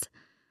 miles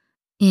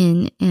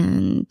in,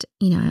 and,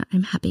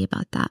 I'm happy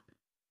about that.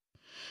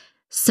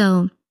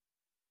 So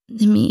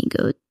let me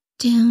go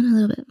down a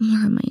little bit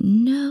more on my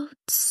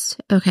notes.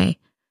 Okay.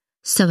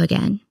 So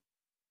again,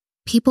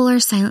 people are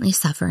silently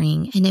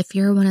suffering. And if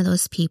you're one of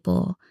those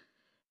people,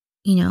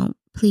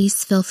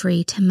 please feel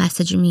free to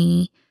message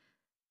me,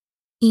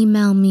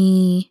 email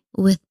me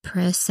with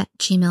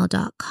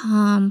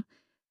pris@gmail.com,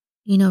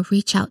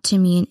 reach out to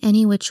me in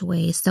any which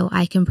way so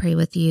I can pray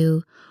with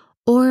you.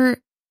 Or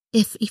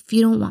if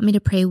you don't want me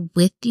to pray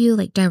with you,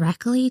 like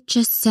directly,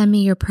 just send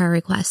me your prayer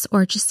requests,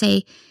 or just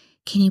say,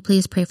 can you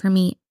please pray for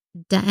me?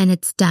 And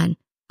it's done.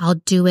 I'll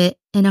do it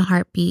in a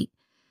heartbeat.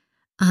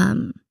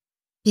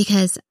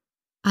 Because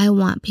I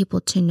want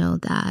people to know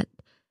that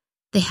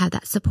they have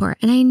that support.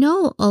 And I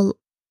know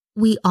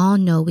we all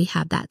know we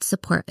have that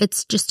support.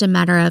 It's just a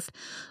matter of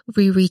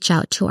we reach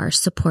out to our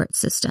support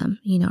system,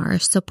 our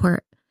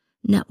support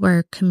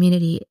network,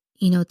 community,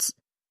 and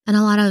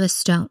a lot of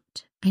us don't.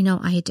 I know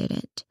I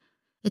didn't.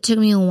 It took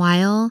me a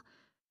while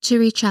to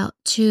reach out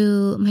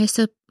to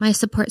my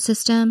support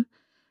system.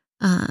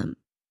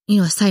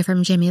 Aside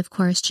from Jimmy, of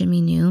course,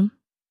 Jimmy knew.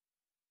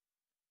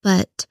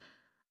 But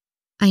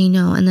I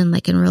know, and then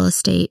like in real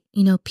estate,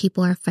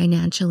 people are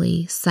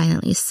financially,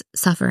 silently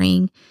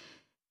suffering.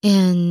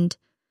 And,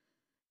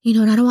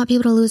 and I don't want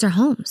people to lose their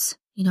homes.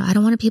 I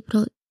don't want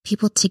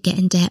people to get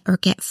in debt or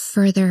get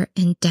further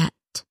in debt.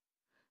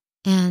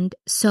 And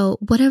so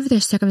whatever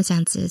their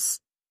circumstances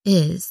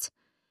is,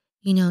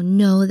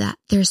 know that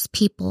there's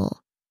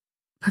people,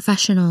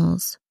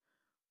 professionals,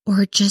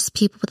 or just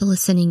people with a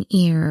listening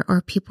ear,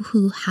 or people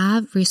who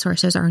have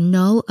resources or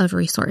know of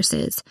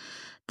resources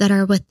that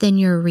are within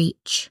your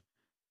reach.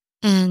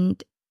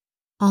 And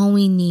all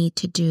we need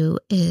to do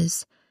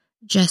is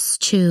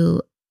just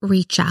to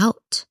reach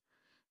out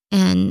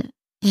and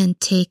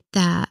take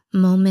that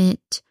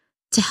moment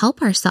to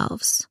help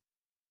ourselves.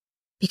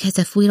 Because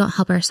if we don't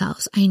help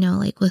ourselves, I know,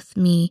 like with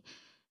me,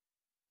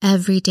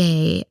 every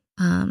day,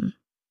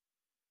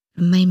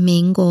 my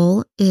main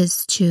goal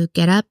is to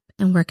get up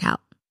and work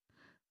out.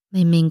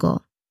 My main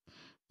goal.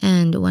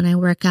 And when I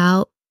work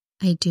out,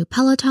 I do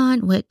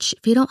Peloton, which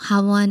if you don't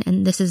have one,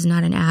 and this is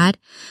not an ad,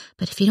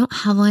 but if you don't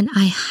have one,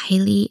 I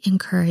highly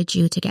encourage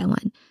you to get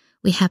one.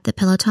 We have the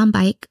Peloton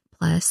Bike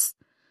Plus.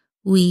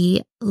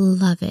 We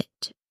love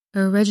it.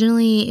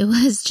 Originally, it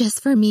was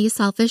just for me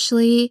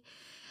selfishly.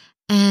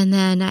 And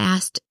then I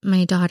asked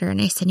my daughter and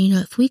I said,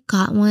 if we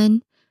got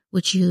one,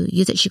 would you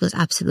use it? She goes,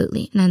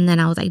 absolutely. And then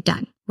I was like,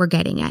 done. We're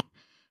getting it.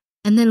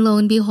 And then lo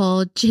and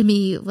behold,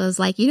 Jimmy was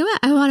like, you know what?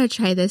 I want to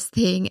try this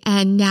thing.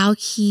 And now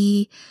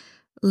he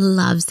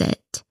loves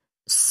it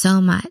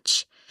so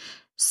much.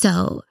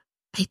 So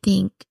I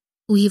think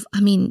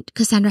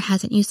Cassandra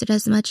hasn't used it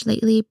as much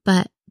lately,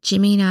 but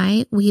Jimmy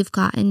and we've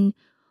gotten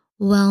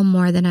well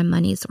more than a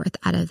money's worth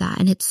out of that.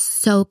 And it's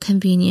so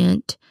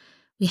convenient.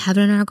 We have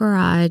it in our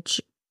garage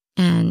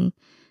and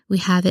we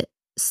have it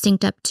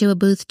synced up to a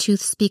Bluetooth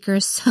speaker.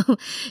 So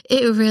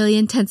it really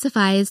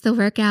intensifies the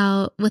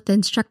workout with the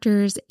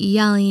instructors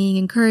yelling,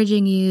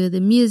 encouraging you,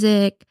 the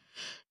music.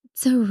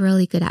 It's a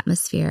really good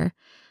atmosphere,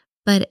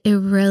 but it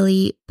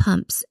really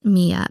pumps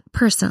me up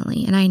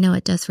personally. And I know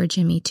it does for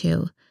Jimmy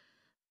too.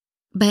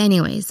 But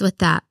anyways, with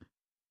that,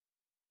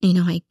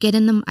 I get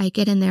in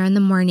there in the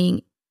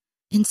morning,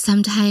 and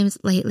sometimes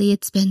lately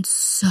it's been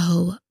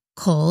so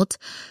cold.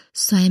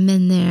 So I'm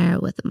in there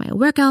with my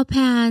workout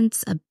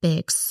pants, a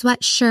big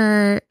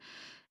sweatshirt,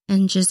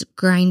 and just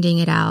grinding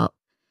it out.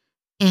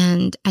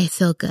 And I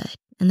feel good.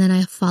 And then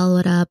I follow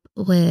it up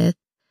with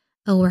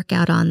a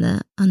workout on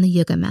the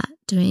yoga mat,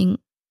 doing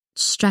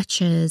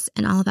stretches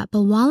and all of that.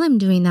 But while I'm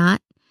doing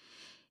that,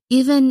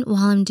 even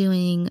while I'm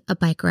doing a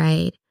bike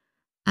ride,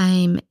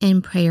 I'm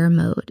in prayer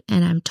mode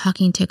and I'm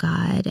talking to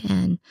God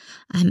and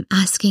I'm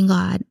asking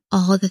God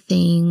all the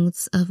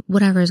things of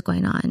whatever is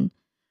going on,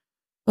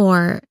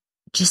 or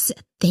just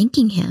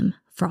thanking Him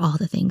for all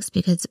the things,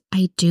 because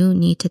I do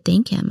need to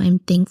thank Him. I'm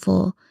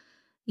thankful,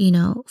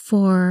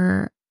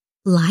 for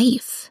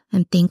life.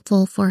 I'm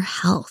thankful for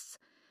health.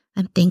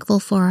 I'm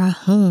thankful for our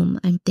home.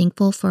 I'm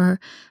thankful for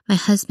my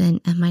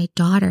husband and my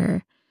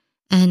daughter.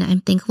 And I'm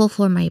thankful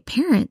for my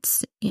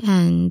parents.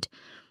 And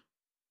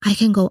I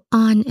can go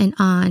on and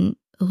on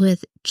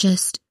with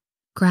just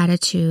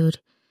gratitude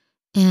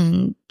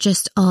and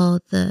just all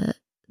the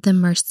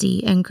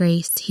mercy and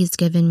grace He's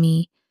given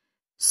me.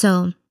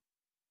 So,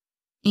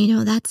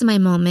 that's my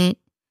moment.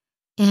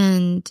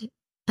 And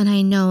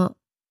I know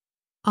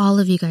all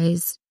of you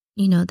guys,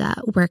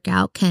 that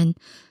workout can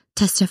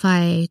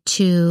testify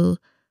to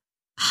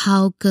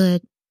how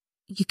good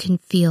you can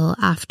feel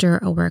after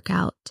a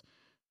workout.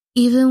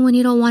 Even when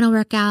you don't want to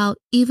work out,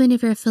 even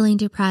if you're feeling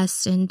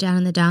depressed and down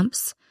in the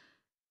dumps,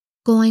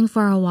 going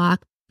for a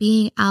walk,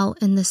 being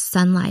out in the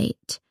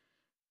sunlight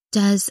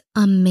does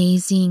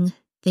amazing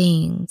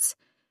things.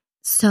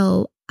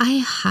 So I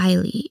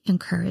highly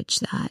encourage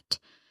that.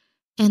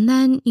 And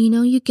then,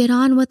 you get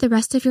on with the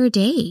rest of your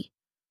day.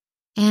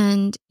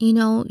 And,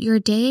 your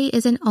day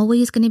isn't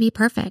always going to be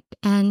perfect.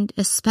 And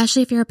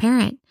especially if you're a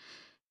parent,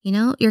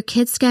 your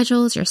kids'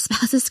 schedules, your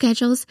spouse's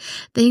schedules,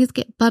 things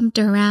get bumped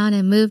around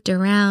and moved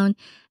around,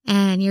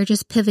 and you're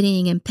just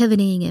pivoting and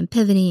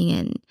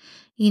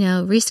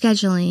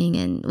rescheduling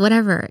and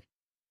whatever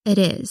it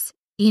is,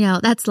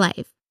 that's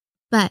life.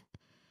 But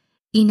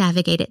you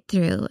navigate it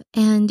through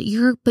and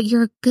you're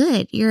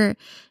good.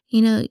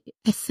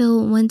 I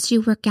feel once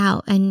you work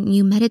out and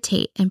you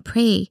meditate and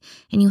pray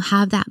and you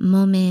have that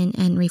moment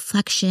and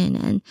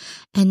reflection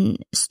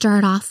and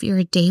start off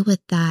your day with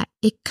that,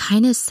 it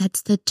kind of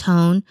sets the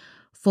tone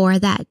for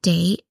that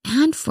day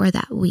and for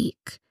that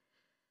week.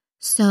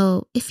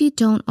 So if you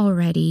don't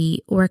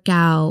already work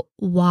out,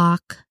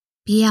 walk,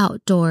 be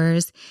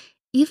outdoors,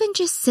 even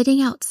just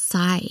sitting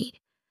outside.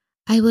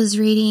 I was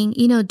reading,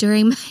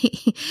 during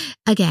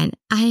again,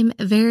 I'm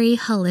very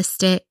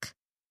holistic,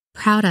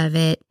 proud of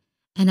it.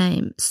 And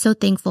I'm so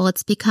thankful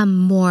it's become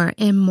more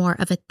and more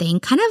of a thing,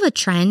 kind of a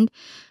trend,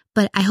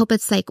 but I hope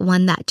it's like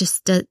one that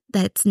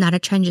that's not a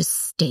trend,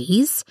 just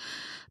stays.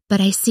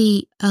 But I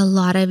see a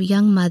lot of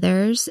young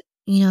mothers,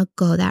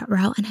 go that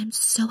route. And I'm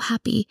so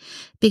happy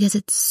because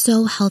it's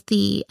so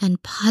healthy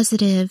and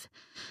positive,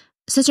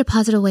 such a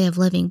positive way of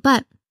living.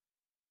 But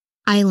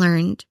I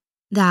learned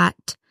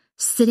that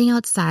sitting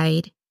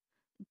outside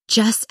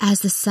just as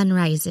the sun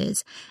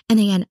rises. And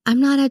again, I'm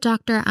not a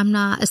doctor. I'm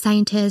not a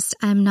scientist.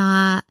 I'm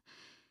not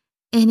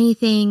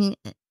anything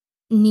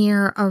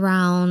near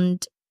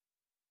around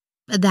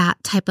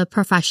that type of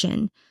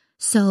profession.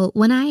 So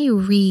when I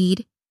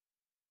read,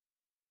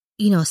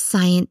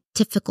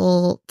 scientific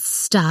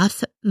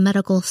stuff,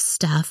 medical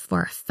stuff,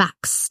 or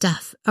fact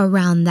stuff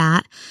around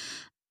that,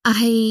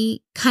 I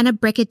kind of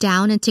break it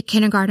down into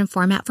kindergarten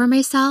format for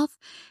myself.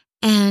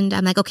 And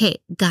I'm like, okay,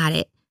 got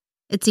it.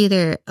 It's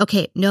either,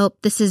 okay, nope,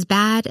 this is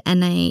bad,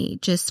 and I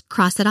just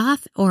cross it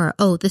off, or,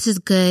 oh, this is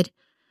good.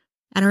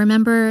 I don't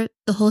remember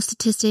the whole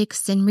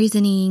statistics and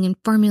reasoning and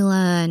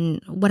formula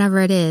and whatever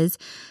it is,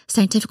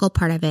 scientific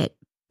part of it,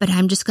 but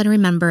I'm just going to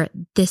remember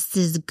this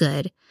is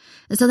good.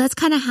 And so that's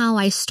kind of how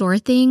I store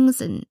things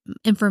and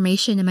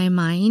information in my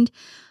mind.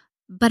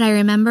 But I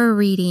remember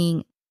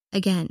reading,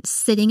 again,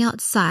 sitting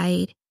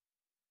outside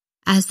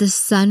as the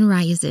sun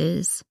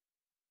rises.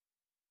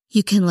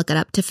 You can look it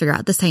up to figure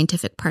out the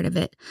scientific part of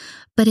it,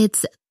 but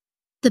it's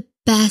the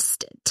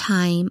best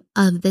time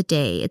of the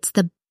day. It's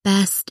the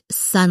best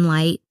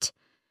sunlight.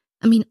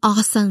 I mean,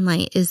 all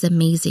sunlight is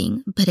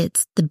amazing, but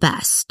it's the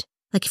best.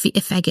 Like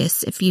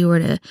if you were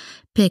to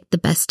pick the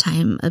best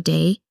time of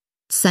day,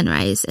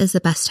 sunrise is the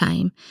best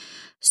time.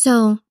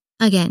 So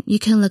again, you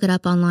can look it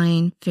up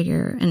online,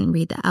 figure and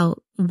read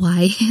out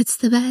why it's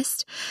the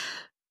best.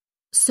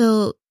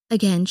 So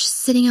again, just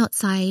sitting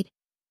outside,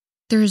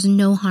 there's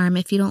no harm.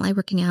 If you don't like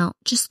working out,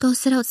 just go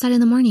sit outside in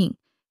the morning,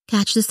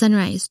 catch the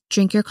sunrise,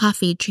 drink your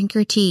coffee, drink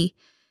your tea,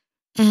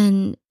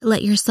 and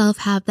let yourself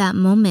have that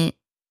moment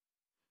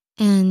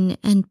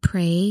and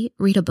pray,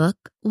 read a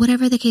book,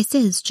 whatever the case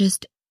is,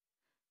 just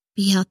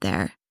be out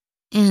there.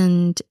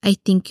 And I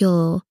think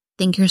you'll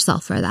thank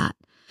yourself for that.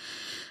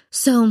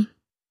 So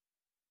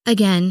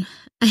again,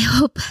 I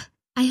hope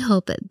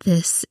that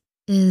this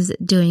is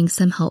doing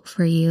some help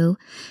for you.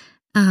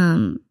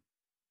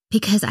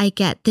 Because I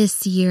get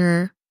this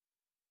year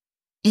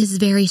is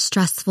very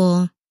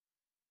stressful.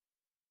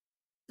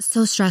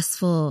 So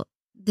stressful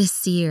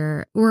this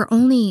year.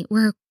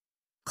 We're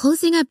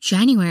closing up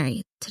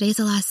January. Today's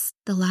the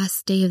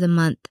last day of the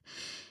month.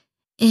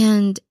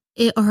 And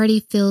it already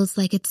feels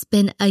like it's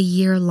been a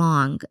year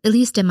long, at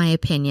least in my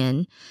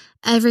opinion.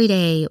 Every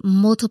day,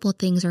 multiple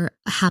things are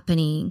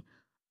happening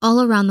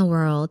all around the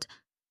world,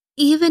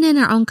 even in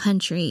our own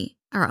country,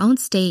 our own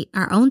state,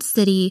 our own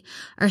city.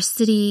 Our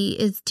city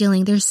is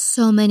dealing, there's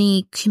so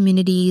many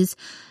communities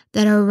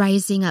that are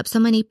rising up, so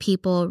many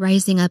people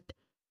rising up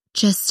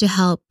just to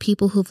help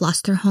people who've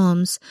lost their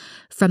homes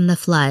from the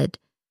floods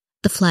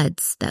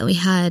that we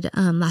had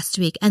last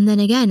week. And then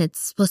again, it's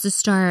supposed to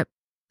start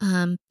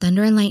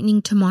thunder and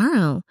lightning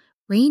tomorrow,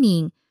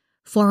 raining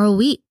for a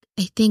week.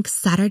 I think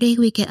Saturday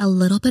we get a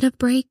little bit of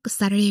break,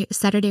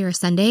 Saturday or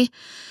Sunday.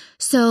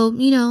 So,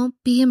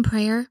 be in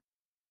prayer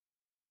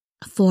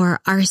for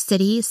our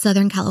city,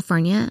 Southern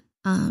California,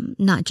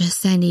 not just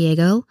San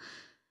Diego.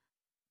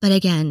 But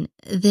again,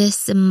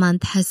 this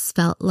month has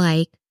felt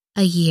like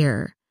a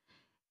year.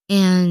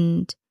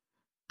 And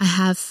I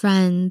have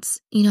friends,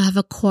 I have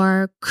a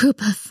core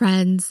group of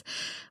friends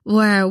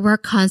where we're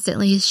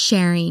constantly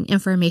sharing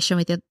information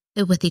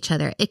with each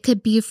other. It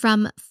could be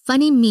from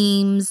funny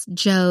memes,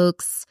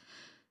 jokes,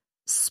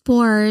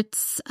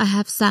 sports. I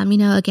have some,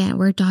 again,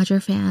 we're Dodger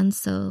fans.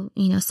 So,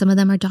 some of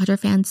them are Dodger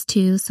fans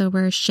too. So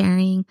we're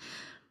sharing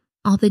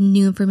all the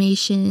new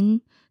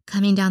information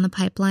coming down the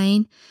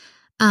pipeline.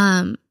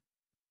 But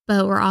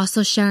we're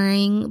also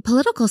sharing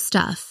political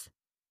stuff.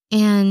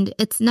 And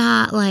it's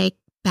not like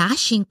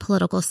bashing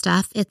political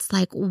stuff. It's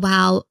like,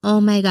 wow, oh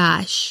my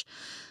gosh,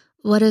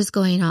 what is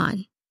going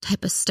on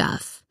type of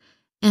stuff.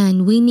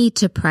 And we need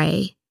to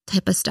pray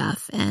type of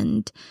stuff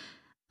and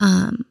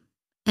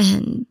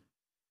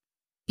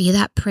be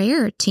that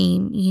prayer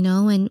team,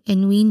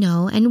 and we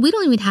know, and we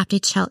don't even have to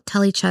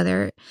tell each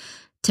other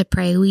to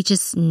pray. We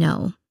just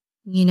know,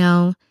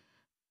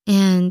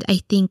 and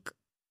I think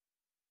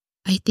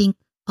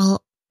a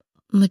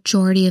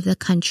majority of the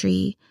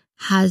country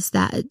has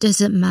that. It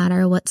doesn't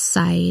matter what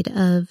side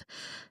of,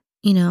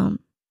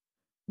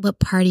 what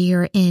party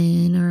you're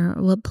in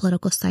or what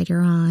political side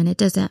you're on. It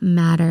doesn't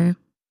matter.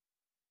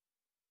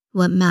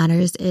 What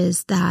matters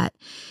is that,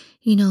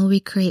 we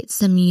create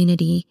some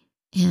unity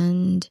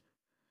and,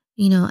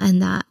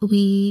 and that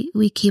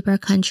we keep our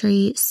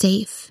country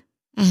safe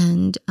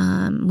and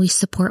we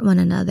support one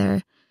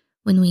another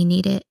when we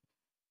need it.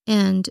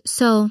 And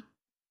so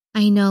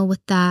I know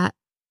with that,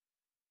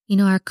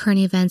 our current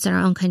events in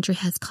our own country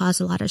has caused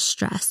a lot of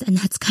stress. And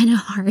that's kind of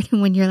hard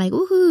when you're like,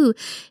 woohoo,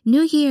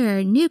 new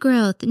year, new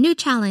growth, new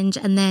challenge.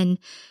 And then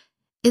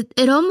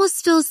it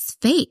almost feels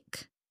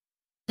fake,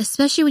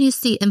 especially when you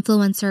see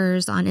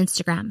influencers on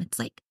Instagram. It's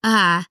like,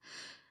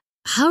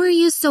 how are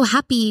you so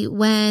happy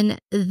when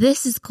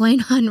this is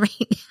going on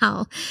right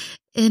now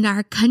in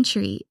our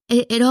country?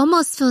 It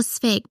almost feels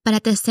fake, but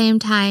at the same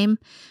time,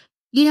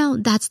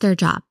 that's their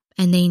job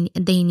and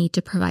they need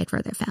to provide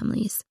for their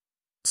families.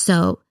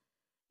 So,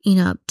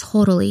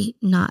 totally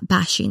not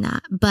bashing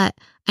that. But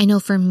I know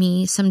for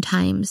me,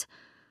 sometimes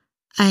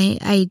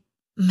I'm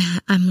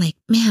like,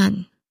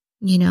 man,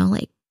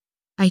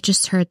 I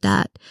just heard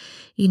that,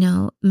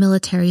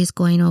 military is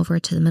going over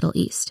to the Middle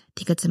East. I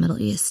think it's the Middle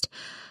East.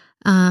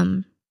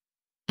 And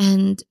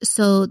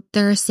so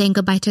they're saying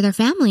goodbye to their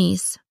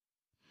families.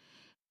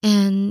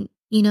 And,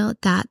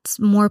 that's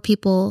more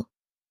people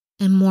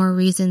and more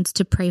reasons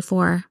to pray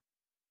for.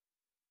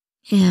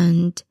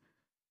 And,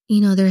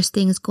 there's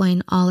things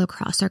going all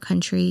across our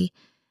country.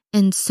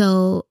 And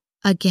so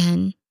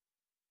again,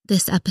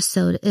 this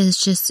episode is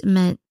just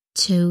meant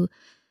to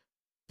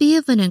be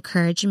of an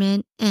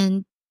encouragement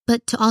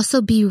but to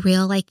also be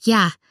real, like,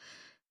 yeah,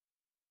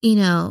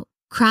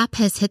 crap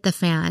has hit the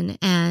fan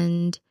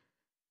and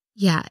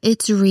yeah,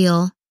 it's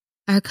real.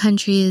 Our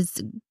country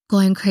is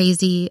going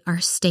crazy. Our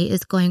state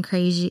is going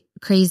crazy.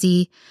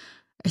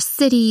 Our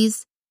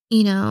cities,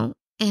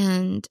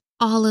 and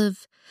all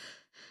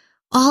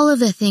of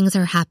the things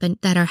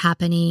that are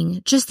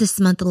happening just this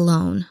month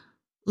alone,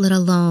 let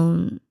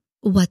alone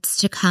what's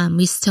to come.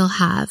 We still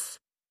have,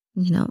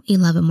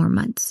 11 more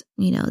months.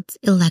 It's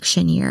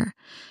election year.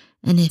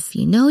 And if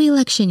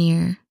election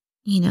year,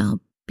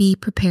 be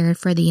prepared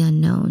for the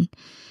unknown.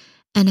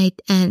 And I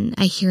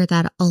hear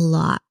that a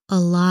lot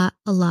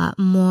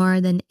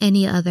more than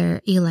any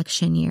other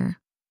election year.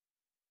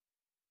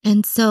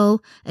 And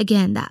so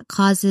again, that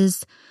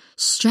causes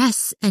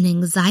stress and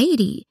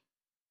anxiety,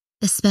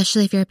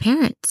 especially if you're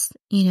parents,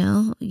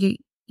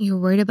 you're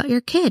worried about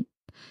your kid.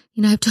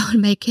 I've told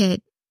my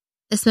kid,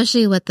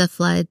 especially with the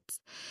floods,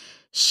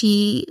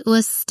 she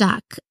was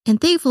stuck.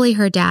 And thankfully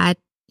her dad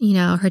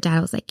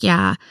was like,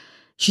 yeah,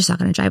 she's not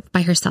going to drive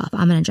by herself.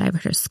 I'm going to drive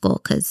her to school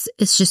because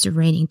it's just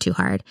raining too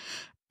hard.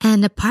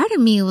 And a part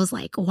of me was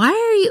like, why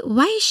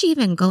is she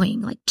even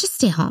going? Like, just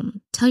stay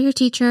home. Tell your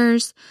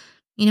teachers,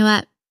 you know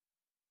what?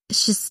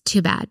 It's just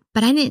too bad.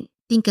 But I didn't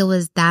think it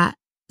was that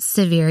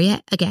severe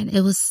yet. Again,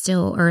 it was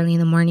still early in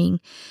the morning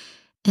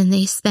and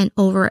they spent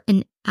over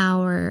an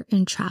hour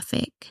in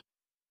traffic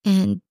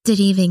and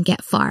didn't even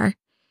get far.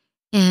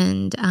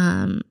 And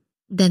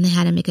then they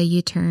had to make a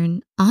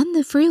U-turn on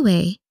the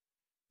freeway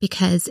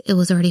because it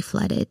was already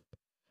flooded.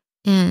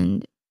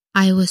 And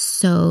I was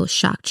so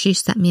shocked. She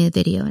sent me a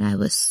video and I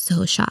was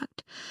so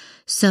shocked.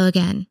 So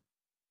again,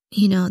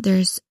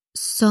 there's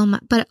so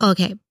much, but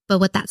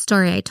with that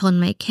story, I told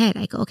my kid,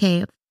 I go,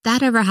 okay, if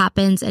that ever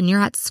happens and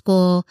you're at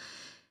school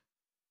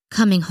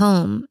coming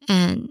home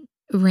and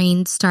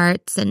rain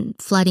starts and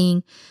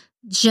flooding,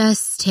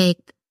 just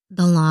take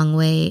the long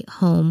way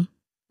home.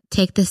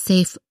 Take the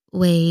safe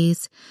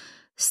ways,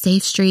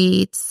 safe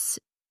streets.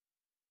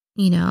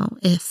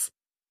 If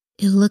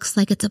it looks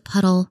like it's a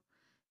puddle,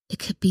 it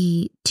could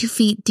be 2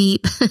 feet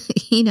deep.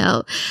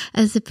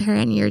 As a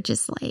parent, you're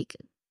just like,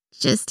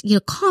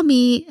 call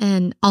me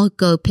and I'll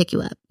go pick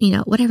you up,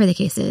 whatever the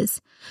case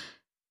is.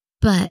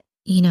 But,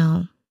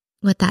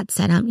 with that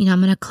said, I'm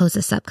going to close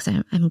this up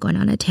because I'm going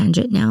on a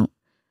tangent now.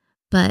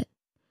 But,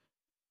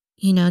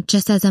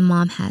 just as a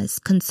mom has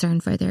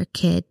concern for their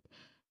kid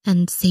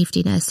and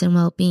safetyness and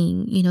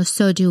well-being,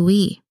 so do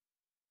we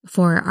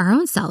for our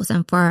own selves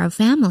and for our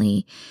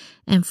family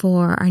and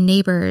for our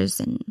neighbors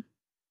and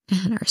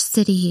our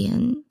city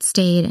and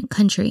state and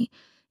country,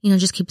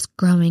 just keeps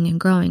growing and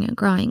growing and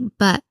growing.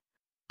 But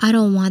I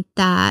don't want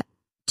that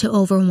to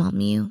overwhelm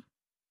you.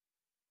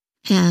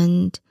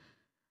 And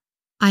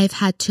I've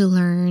had to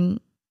learn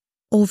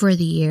over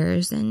the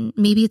years, and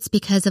maybe it's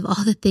because of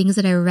all the things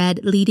that I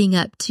read leading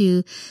up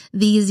to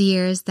these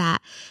years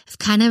that I've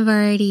kind of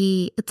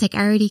already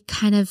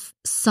kind of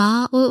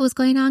saw what was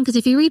going on. Because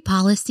if you read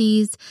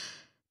policies,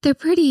 they're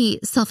pretty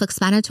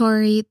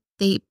self-explanatory.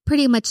 They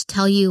pretty much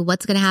tell you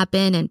what's going to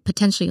happen and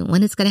potentially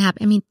when it's going to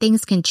happen. I mean,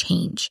 things can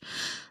change.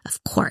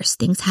 Of course,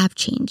 things have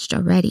changed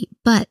already,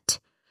 but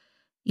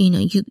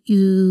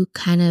you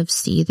kind of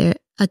see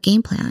a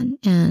game plan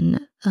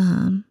and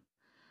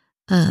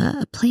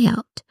a play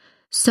out.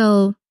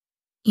 So,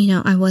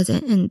 I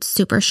wasn't in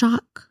super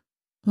shock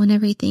when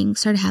everything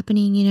started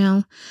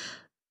happening,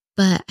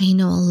 but I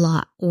know a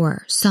lot,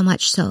 or so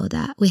much so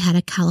that we had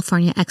a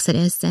California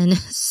exodus and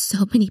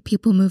so many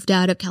people moved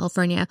out of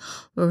California,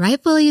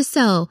 rightfully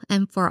so.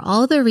 And for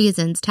all the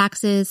reasons,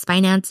 taxes,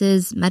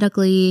 finances,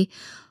 medically,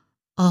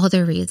 all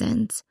the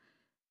reasons.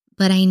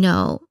 But I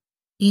know,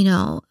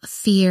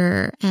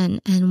 fear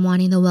and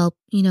wanting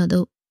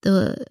the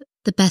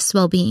best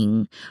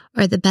well-being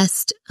or the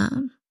best,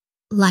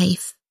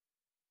 life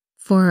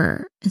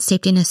for and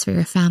safetyness for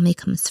your family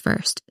comes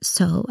first.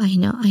 So I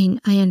know,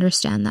 I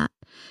understand that.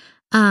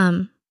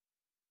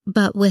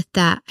 But with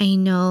that, I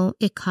know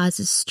it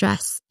causes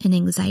stress and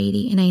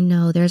anxiety. And I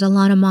know there's a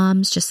lot of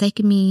moms just like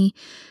me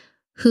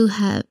who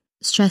have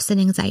stress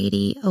and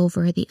anxiety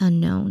over the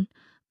unknown.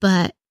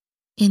 But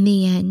in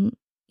the end,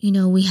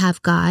 we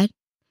have God.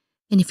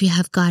 And if you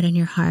have God in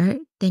your heart,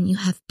 then you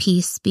have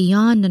peace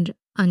beyond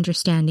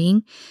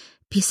understanding,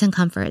 peace and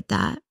comfort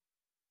that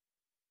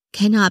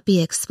cannot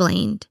be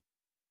explained.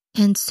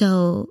 And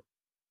so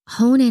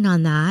hone in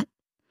on that.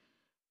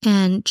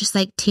 And just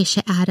like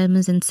Tasha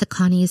Adams and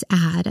Sakani's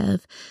ad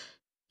of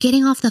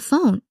getting off the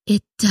phone,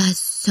 it does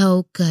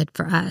so good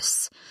for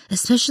us,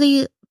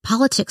 especially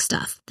politics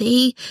stuff.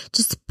 They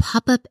just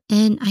pop up,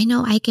 and I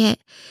know I get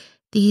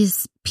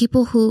these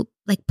people who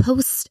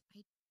post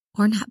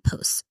or not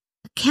post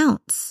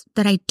accounts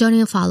that I don't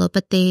even follow,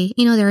 but they,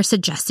 they're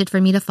suggested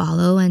for me to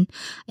follow, and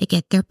I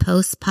get their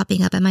posts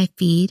popping up at my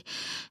feed.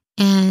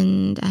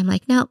 And I'm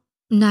like, no,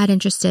 not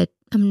interested.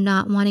 I'm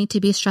not wanting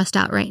to be stressed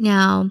out right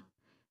now.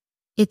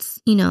 It's,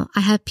 I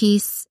have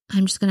peace.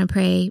 I'm just going to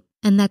pray.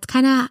 And that's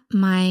kind of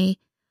my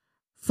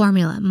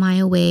formula,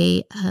 my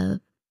way of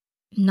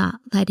not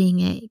letting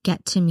it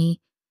get to me.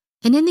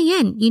 And in the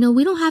end,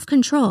 we don't have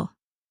control.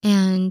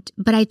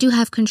 But I do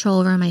have control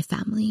over my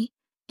family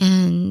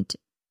and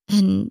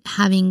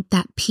having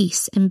that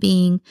peace and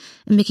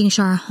making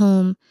sure our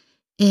home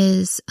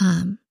is,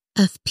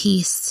 of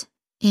peace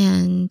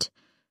and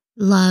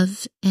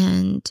love.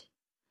 And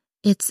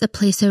it's a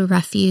place of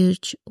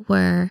refuge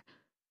where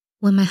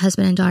when my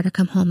husband and daughter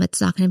come home,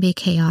 it's not going to be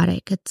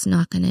chaotic. It's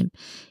not going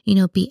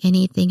to, be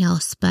anything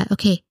else but,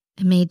 okay,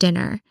 I made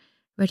dinner,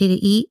 ready to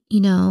eat,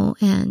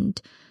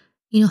 and,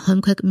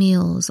 home cooked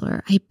meals,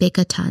 or I bake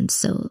a ton.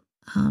 So,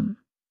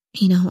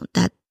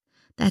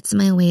 that's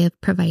my way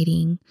of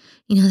providing,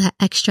 that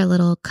extra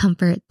little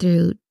comfort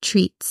through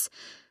treats.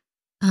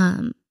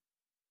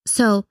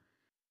 So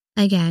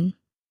again,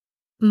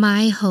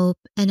 my hope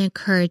and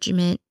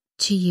encouragement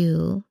to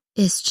you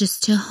is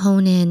just to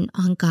hone in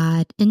on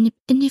God. And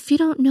if you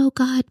don't know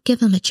God,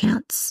 give him a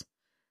chance.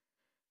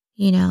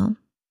 I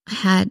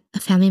had a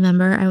family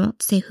member, I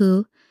won't say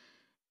who,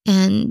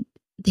 and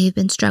they've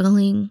been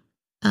struggling.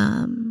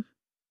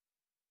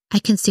 I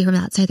can see from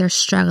outside they're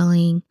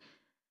struggling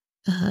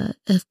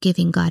of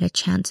giving God a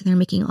chance, and they're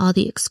making all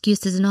the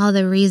excuses and all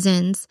the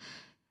reasons.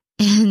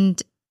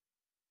 And,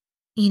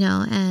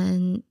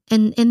 and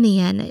in the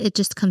end, it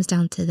just comes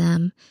down to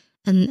them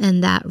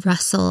and that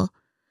wrestle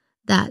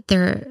that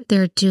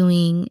they're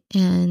doing.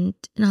 And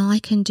all I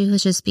can do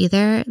is just be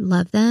there,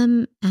 love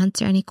them,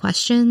 answer any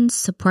questions,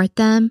 support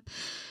them.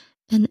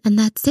 And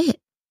that's it.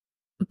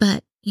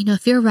 But,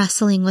 if you're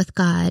wrestling with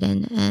God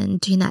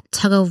and doing that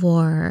tug of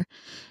war,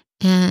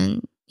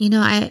 and,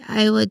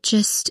 I would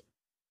just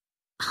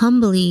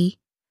humbly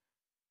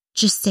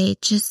just say,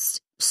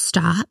 just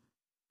stop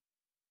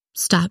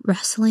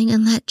wrestling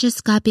and let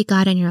just God be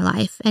God in your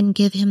life and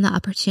give him the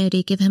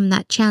opportunity, give him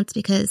that chance,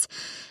 because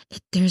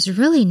there's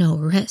really no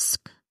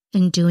risk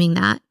in doing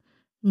that.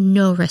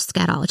 No risk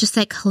at all. Just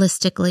like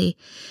holistically,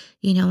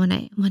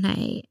 when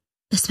I,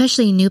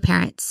 especially new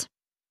parents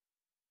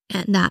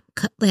and that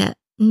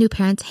new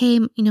parents, hey,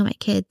 my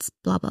kids,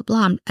 blah, blah,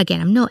 blah.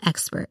 Again, I'm no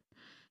expert,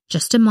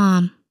 just a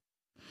mom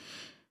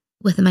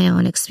with my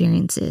own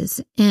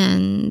experiences.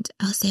 And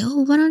I'll say,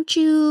 oh, why don't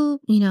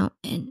you,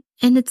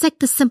 and it's like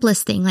the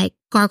simplest thing, like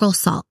gargle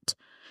salt,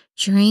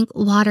 drink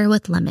water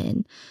with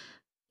lemon,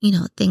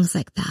 things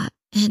like that.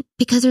 And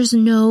because there's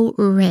no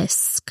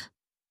risk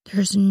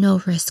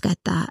at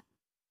that.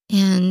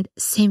 And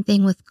same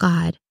thing with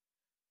God.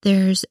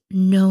 There's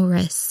no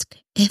risk.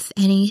 If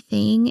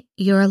anything,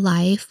 your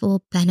life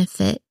will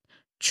benefit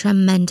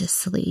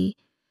tremendously,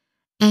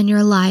 and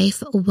your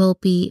life will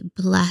be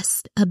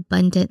blessed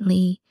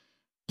abundantly,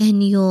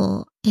 and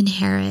you'll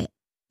inherit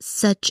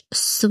such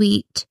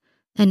sweet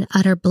and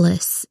utter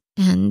bliss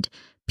and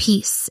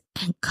peace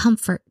and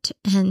comfort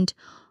and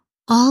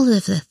all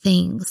of the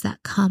things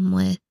that come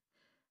with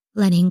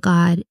letting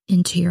God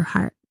into your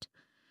heart.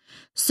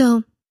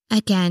 So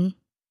again,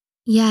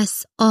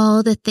 yes,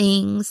 all the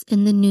things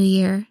in the new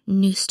year,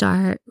 new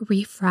start,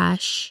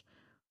 refresh,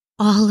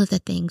 all of the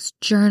things,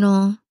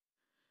 journal,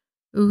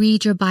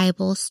 read your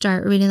Bible,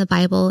 start reading the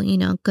Bible,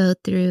 go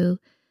through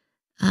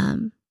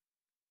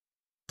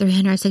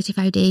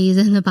 365 days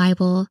in the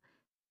Bible,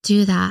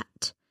 do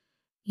that.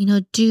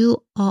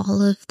 Do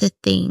all of the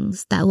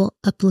things that will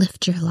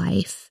uplift your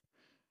life.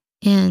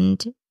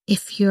 And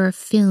if you're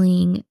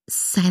feeling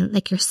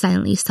like you're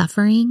silently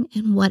suffering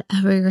in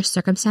whatever your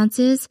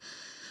circumstances,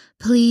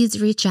 please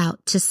reach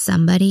out to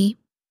somebody.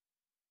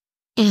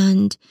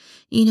 And,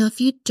 if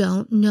you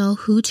don't know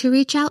who to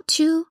reach out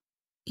to,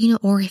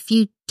 or if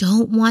you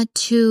don't want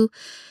to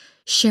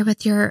share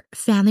with your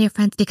family or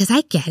friends, because I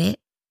get it.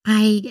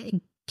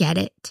 And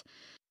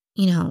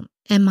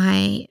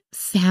my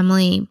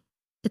family,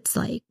 it's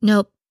like,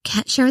 nope,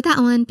 can't share with that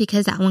one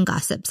because that one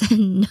gossips.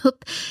 And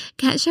nope,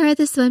 can't share with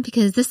this one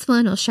because this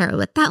one will share it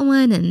with that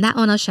one, and that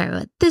one will share it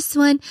with this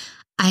one.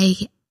 I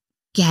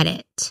get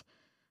it.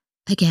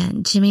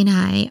 Again, Jimmy and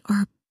I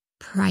are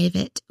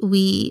private.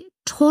 We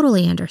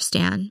totally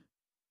understand.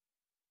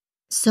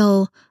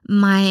 So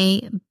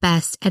my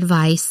best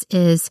advice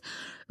is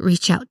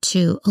reach out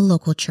to a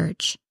local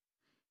church.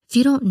 If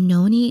you don't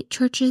know any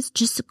churches,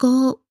 just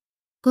go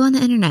on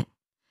the internet.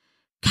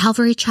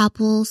 Calvary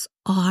chapels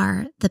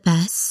are the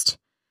best.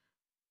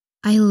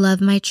 I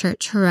love my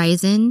church,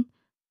 Horizon.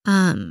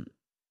 And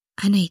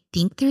I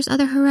think there's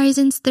other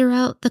Horizons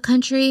throughout the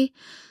country.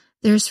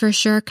 There's for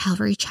sure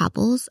Calvary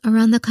chapels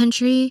around the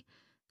country.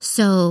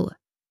 So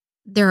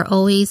they're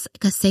always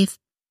like a safe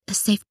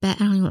bet.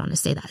 I don't even want to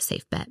say that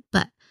safe bet,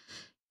 but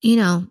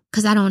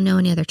because I don't know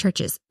any other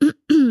churches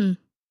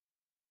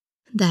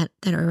that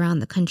are around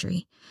the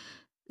country.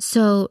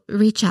 So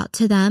reach out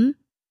to them,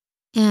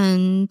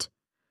 and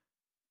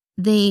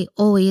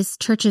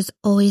churches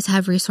always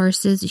have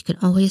resources. You can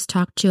always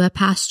talk to a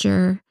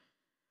pastor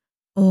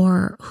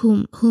or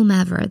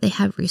whomever. They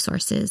have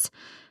resources.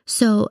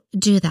 So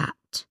do that.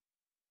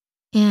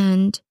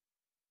 And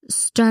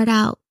start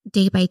out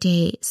day by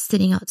day,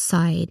 sitting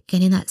outside,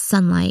 getting that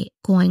sunlight,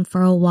 going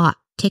for a walk.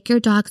 Take your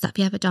dogs out. If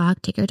you have a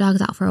dog, take your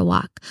dogs out for a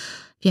walk.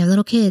 If you have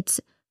little kids,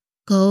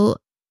 go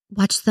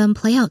watch them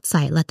play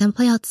outside. Let them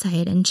play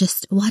outside and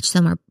just watch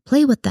them or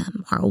play with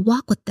them or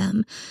walk with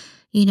them.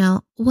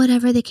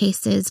 Whatever the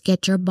case is,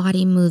 get your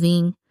body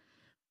moving.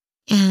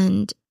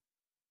 And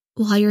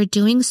while you're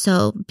doing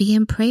so, be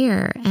in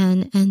prayer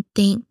and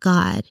thank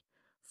God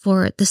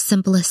for the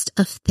simplest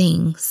of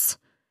things,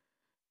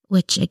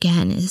 which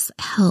again is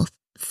health,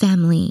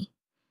 family.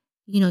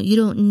 You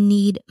don't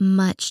need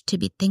much to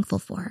be thankful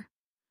for.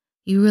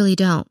 You really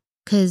don't.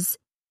 Because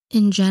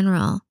in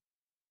general,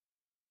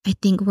 I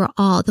think we're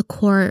all the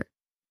core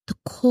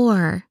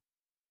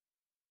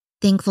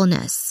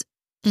thankfulness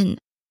and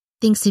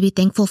things to be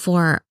thankful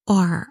for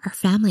are our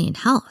family and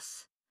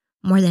health.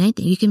 More than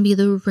anything, you can be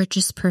the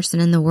richest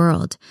person in the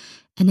world.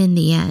 And in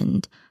the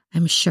end,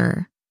 I'm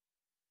sure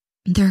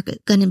they're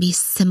going to be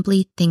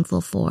simply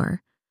thankful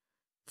for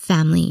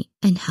family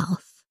and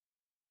health.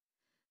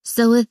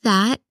 So with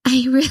that,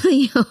 I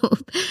really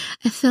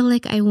I feel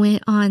like I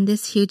went on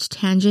this huge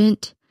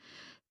tangent.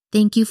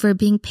 Thank you for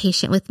being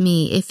patient with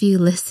me if you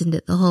listened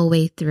it the whole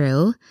way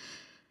through.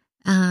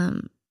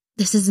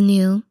 This is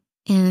new,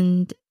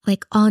 and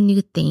like all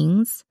new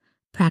things,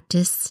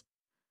 practice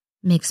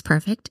makes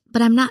perfect,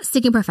 but I'm not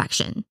seeking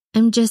perfection.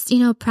 I'm just,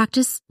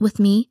 practice with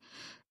me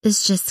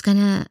is just going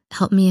to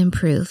help me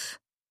improve,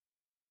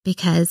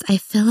 because I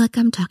feel like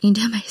I'm talking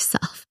to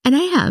myself, and I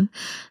am.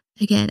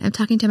 Again, I'm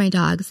talking to my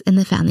dogs in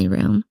the family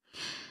room.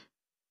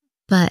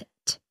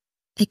 But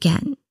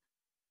again,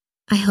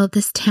 I hope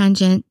this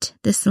tangent,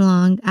 this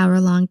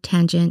hour-long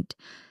tangent,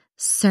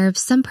 serves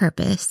some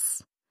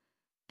purpose.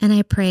 And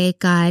I pray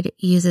God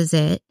uses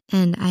it.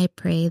 And I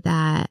pray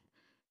that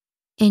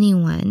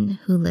anyone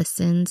who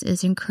listens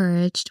is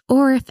encouraged,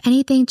 or if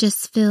anything,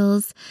 just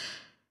feels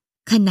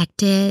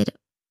connected,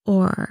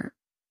 or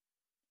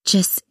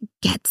just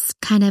gets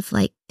kind of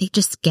like they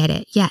just get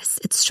it. Yes,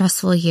 it's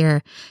stressful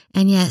here.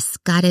 And yes,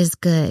 God is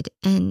good.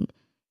 And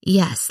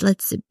yes,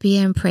 let's be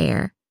in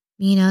prayer.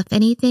 If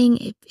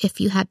anything,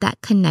 if you have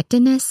that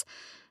connectedness,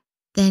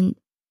 then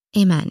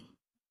amen.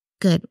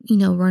 Good.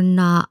 We're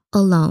not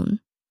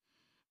alone,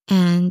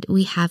 and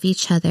we have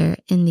each other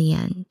in the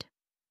end.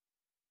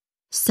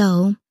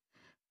 So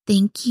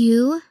thank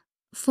you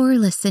for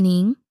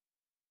listening.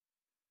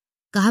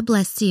 God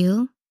bless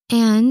you,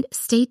 and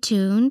stay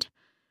tuned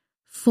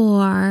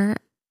for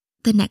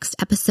the next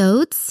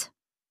episodes.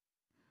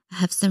 I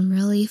have some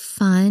really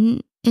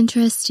fun,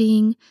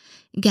 interesting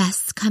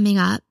guests coming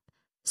up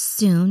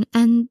soon,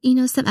 and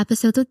some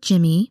episodes with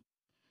Jimmy.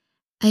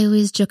 I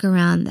always joke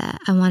around that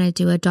I want to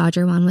do a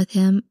Dodger one with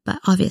him, but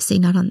obviously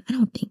I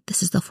don't think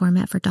this is the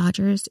format for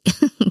Dodgers.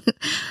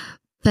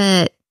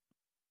 But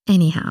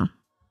anyhow,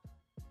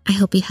 I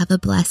hope you have a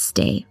blessed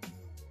day.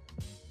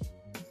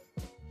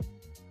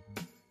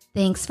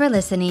 Thanks for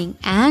listening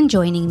and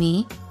joining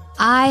me.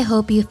 I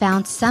hope you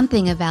found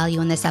something of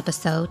value in this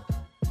episode.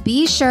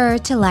 Be sure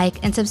to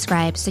like and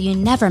subscribe so you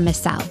never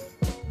miss out.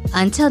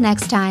 Until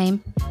next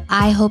time,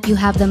 I hope you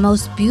have the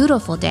most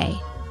beautiful day.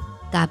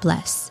 God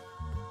bless.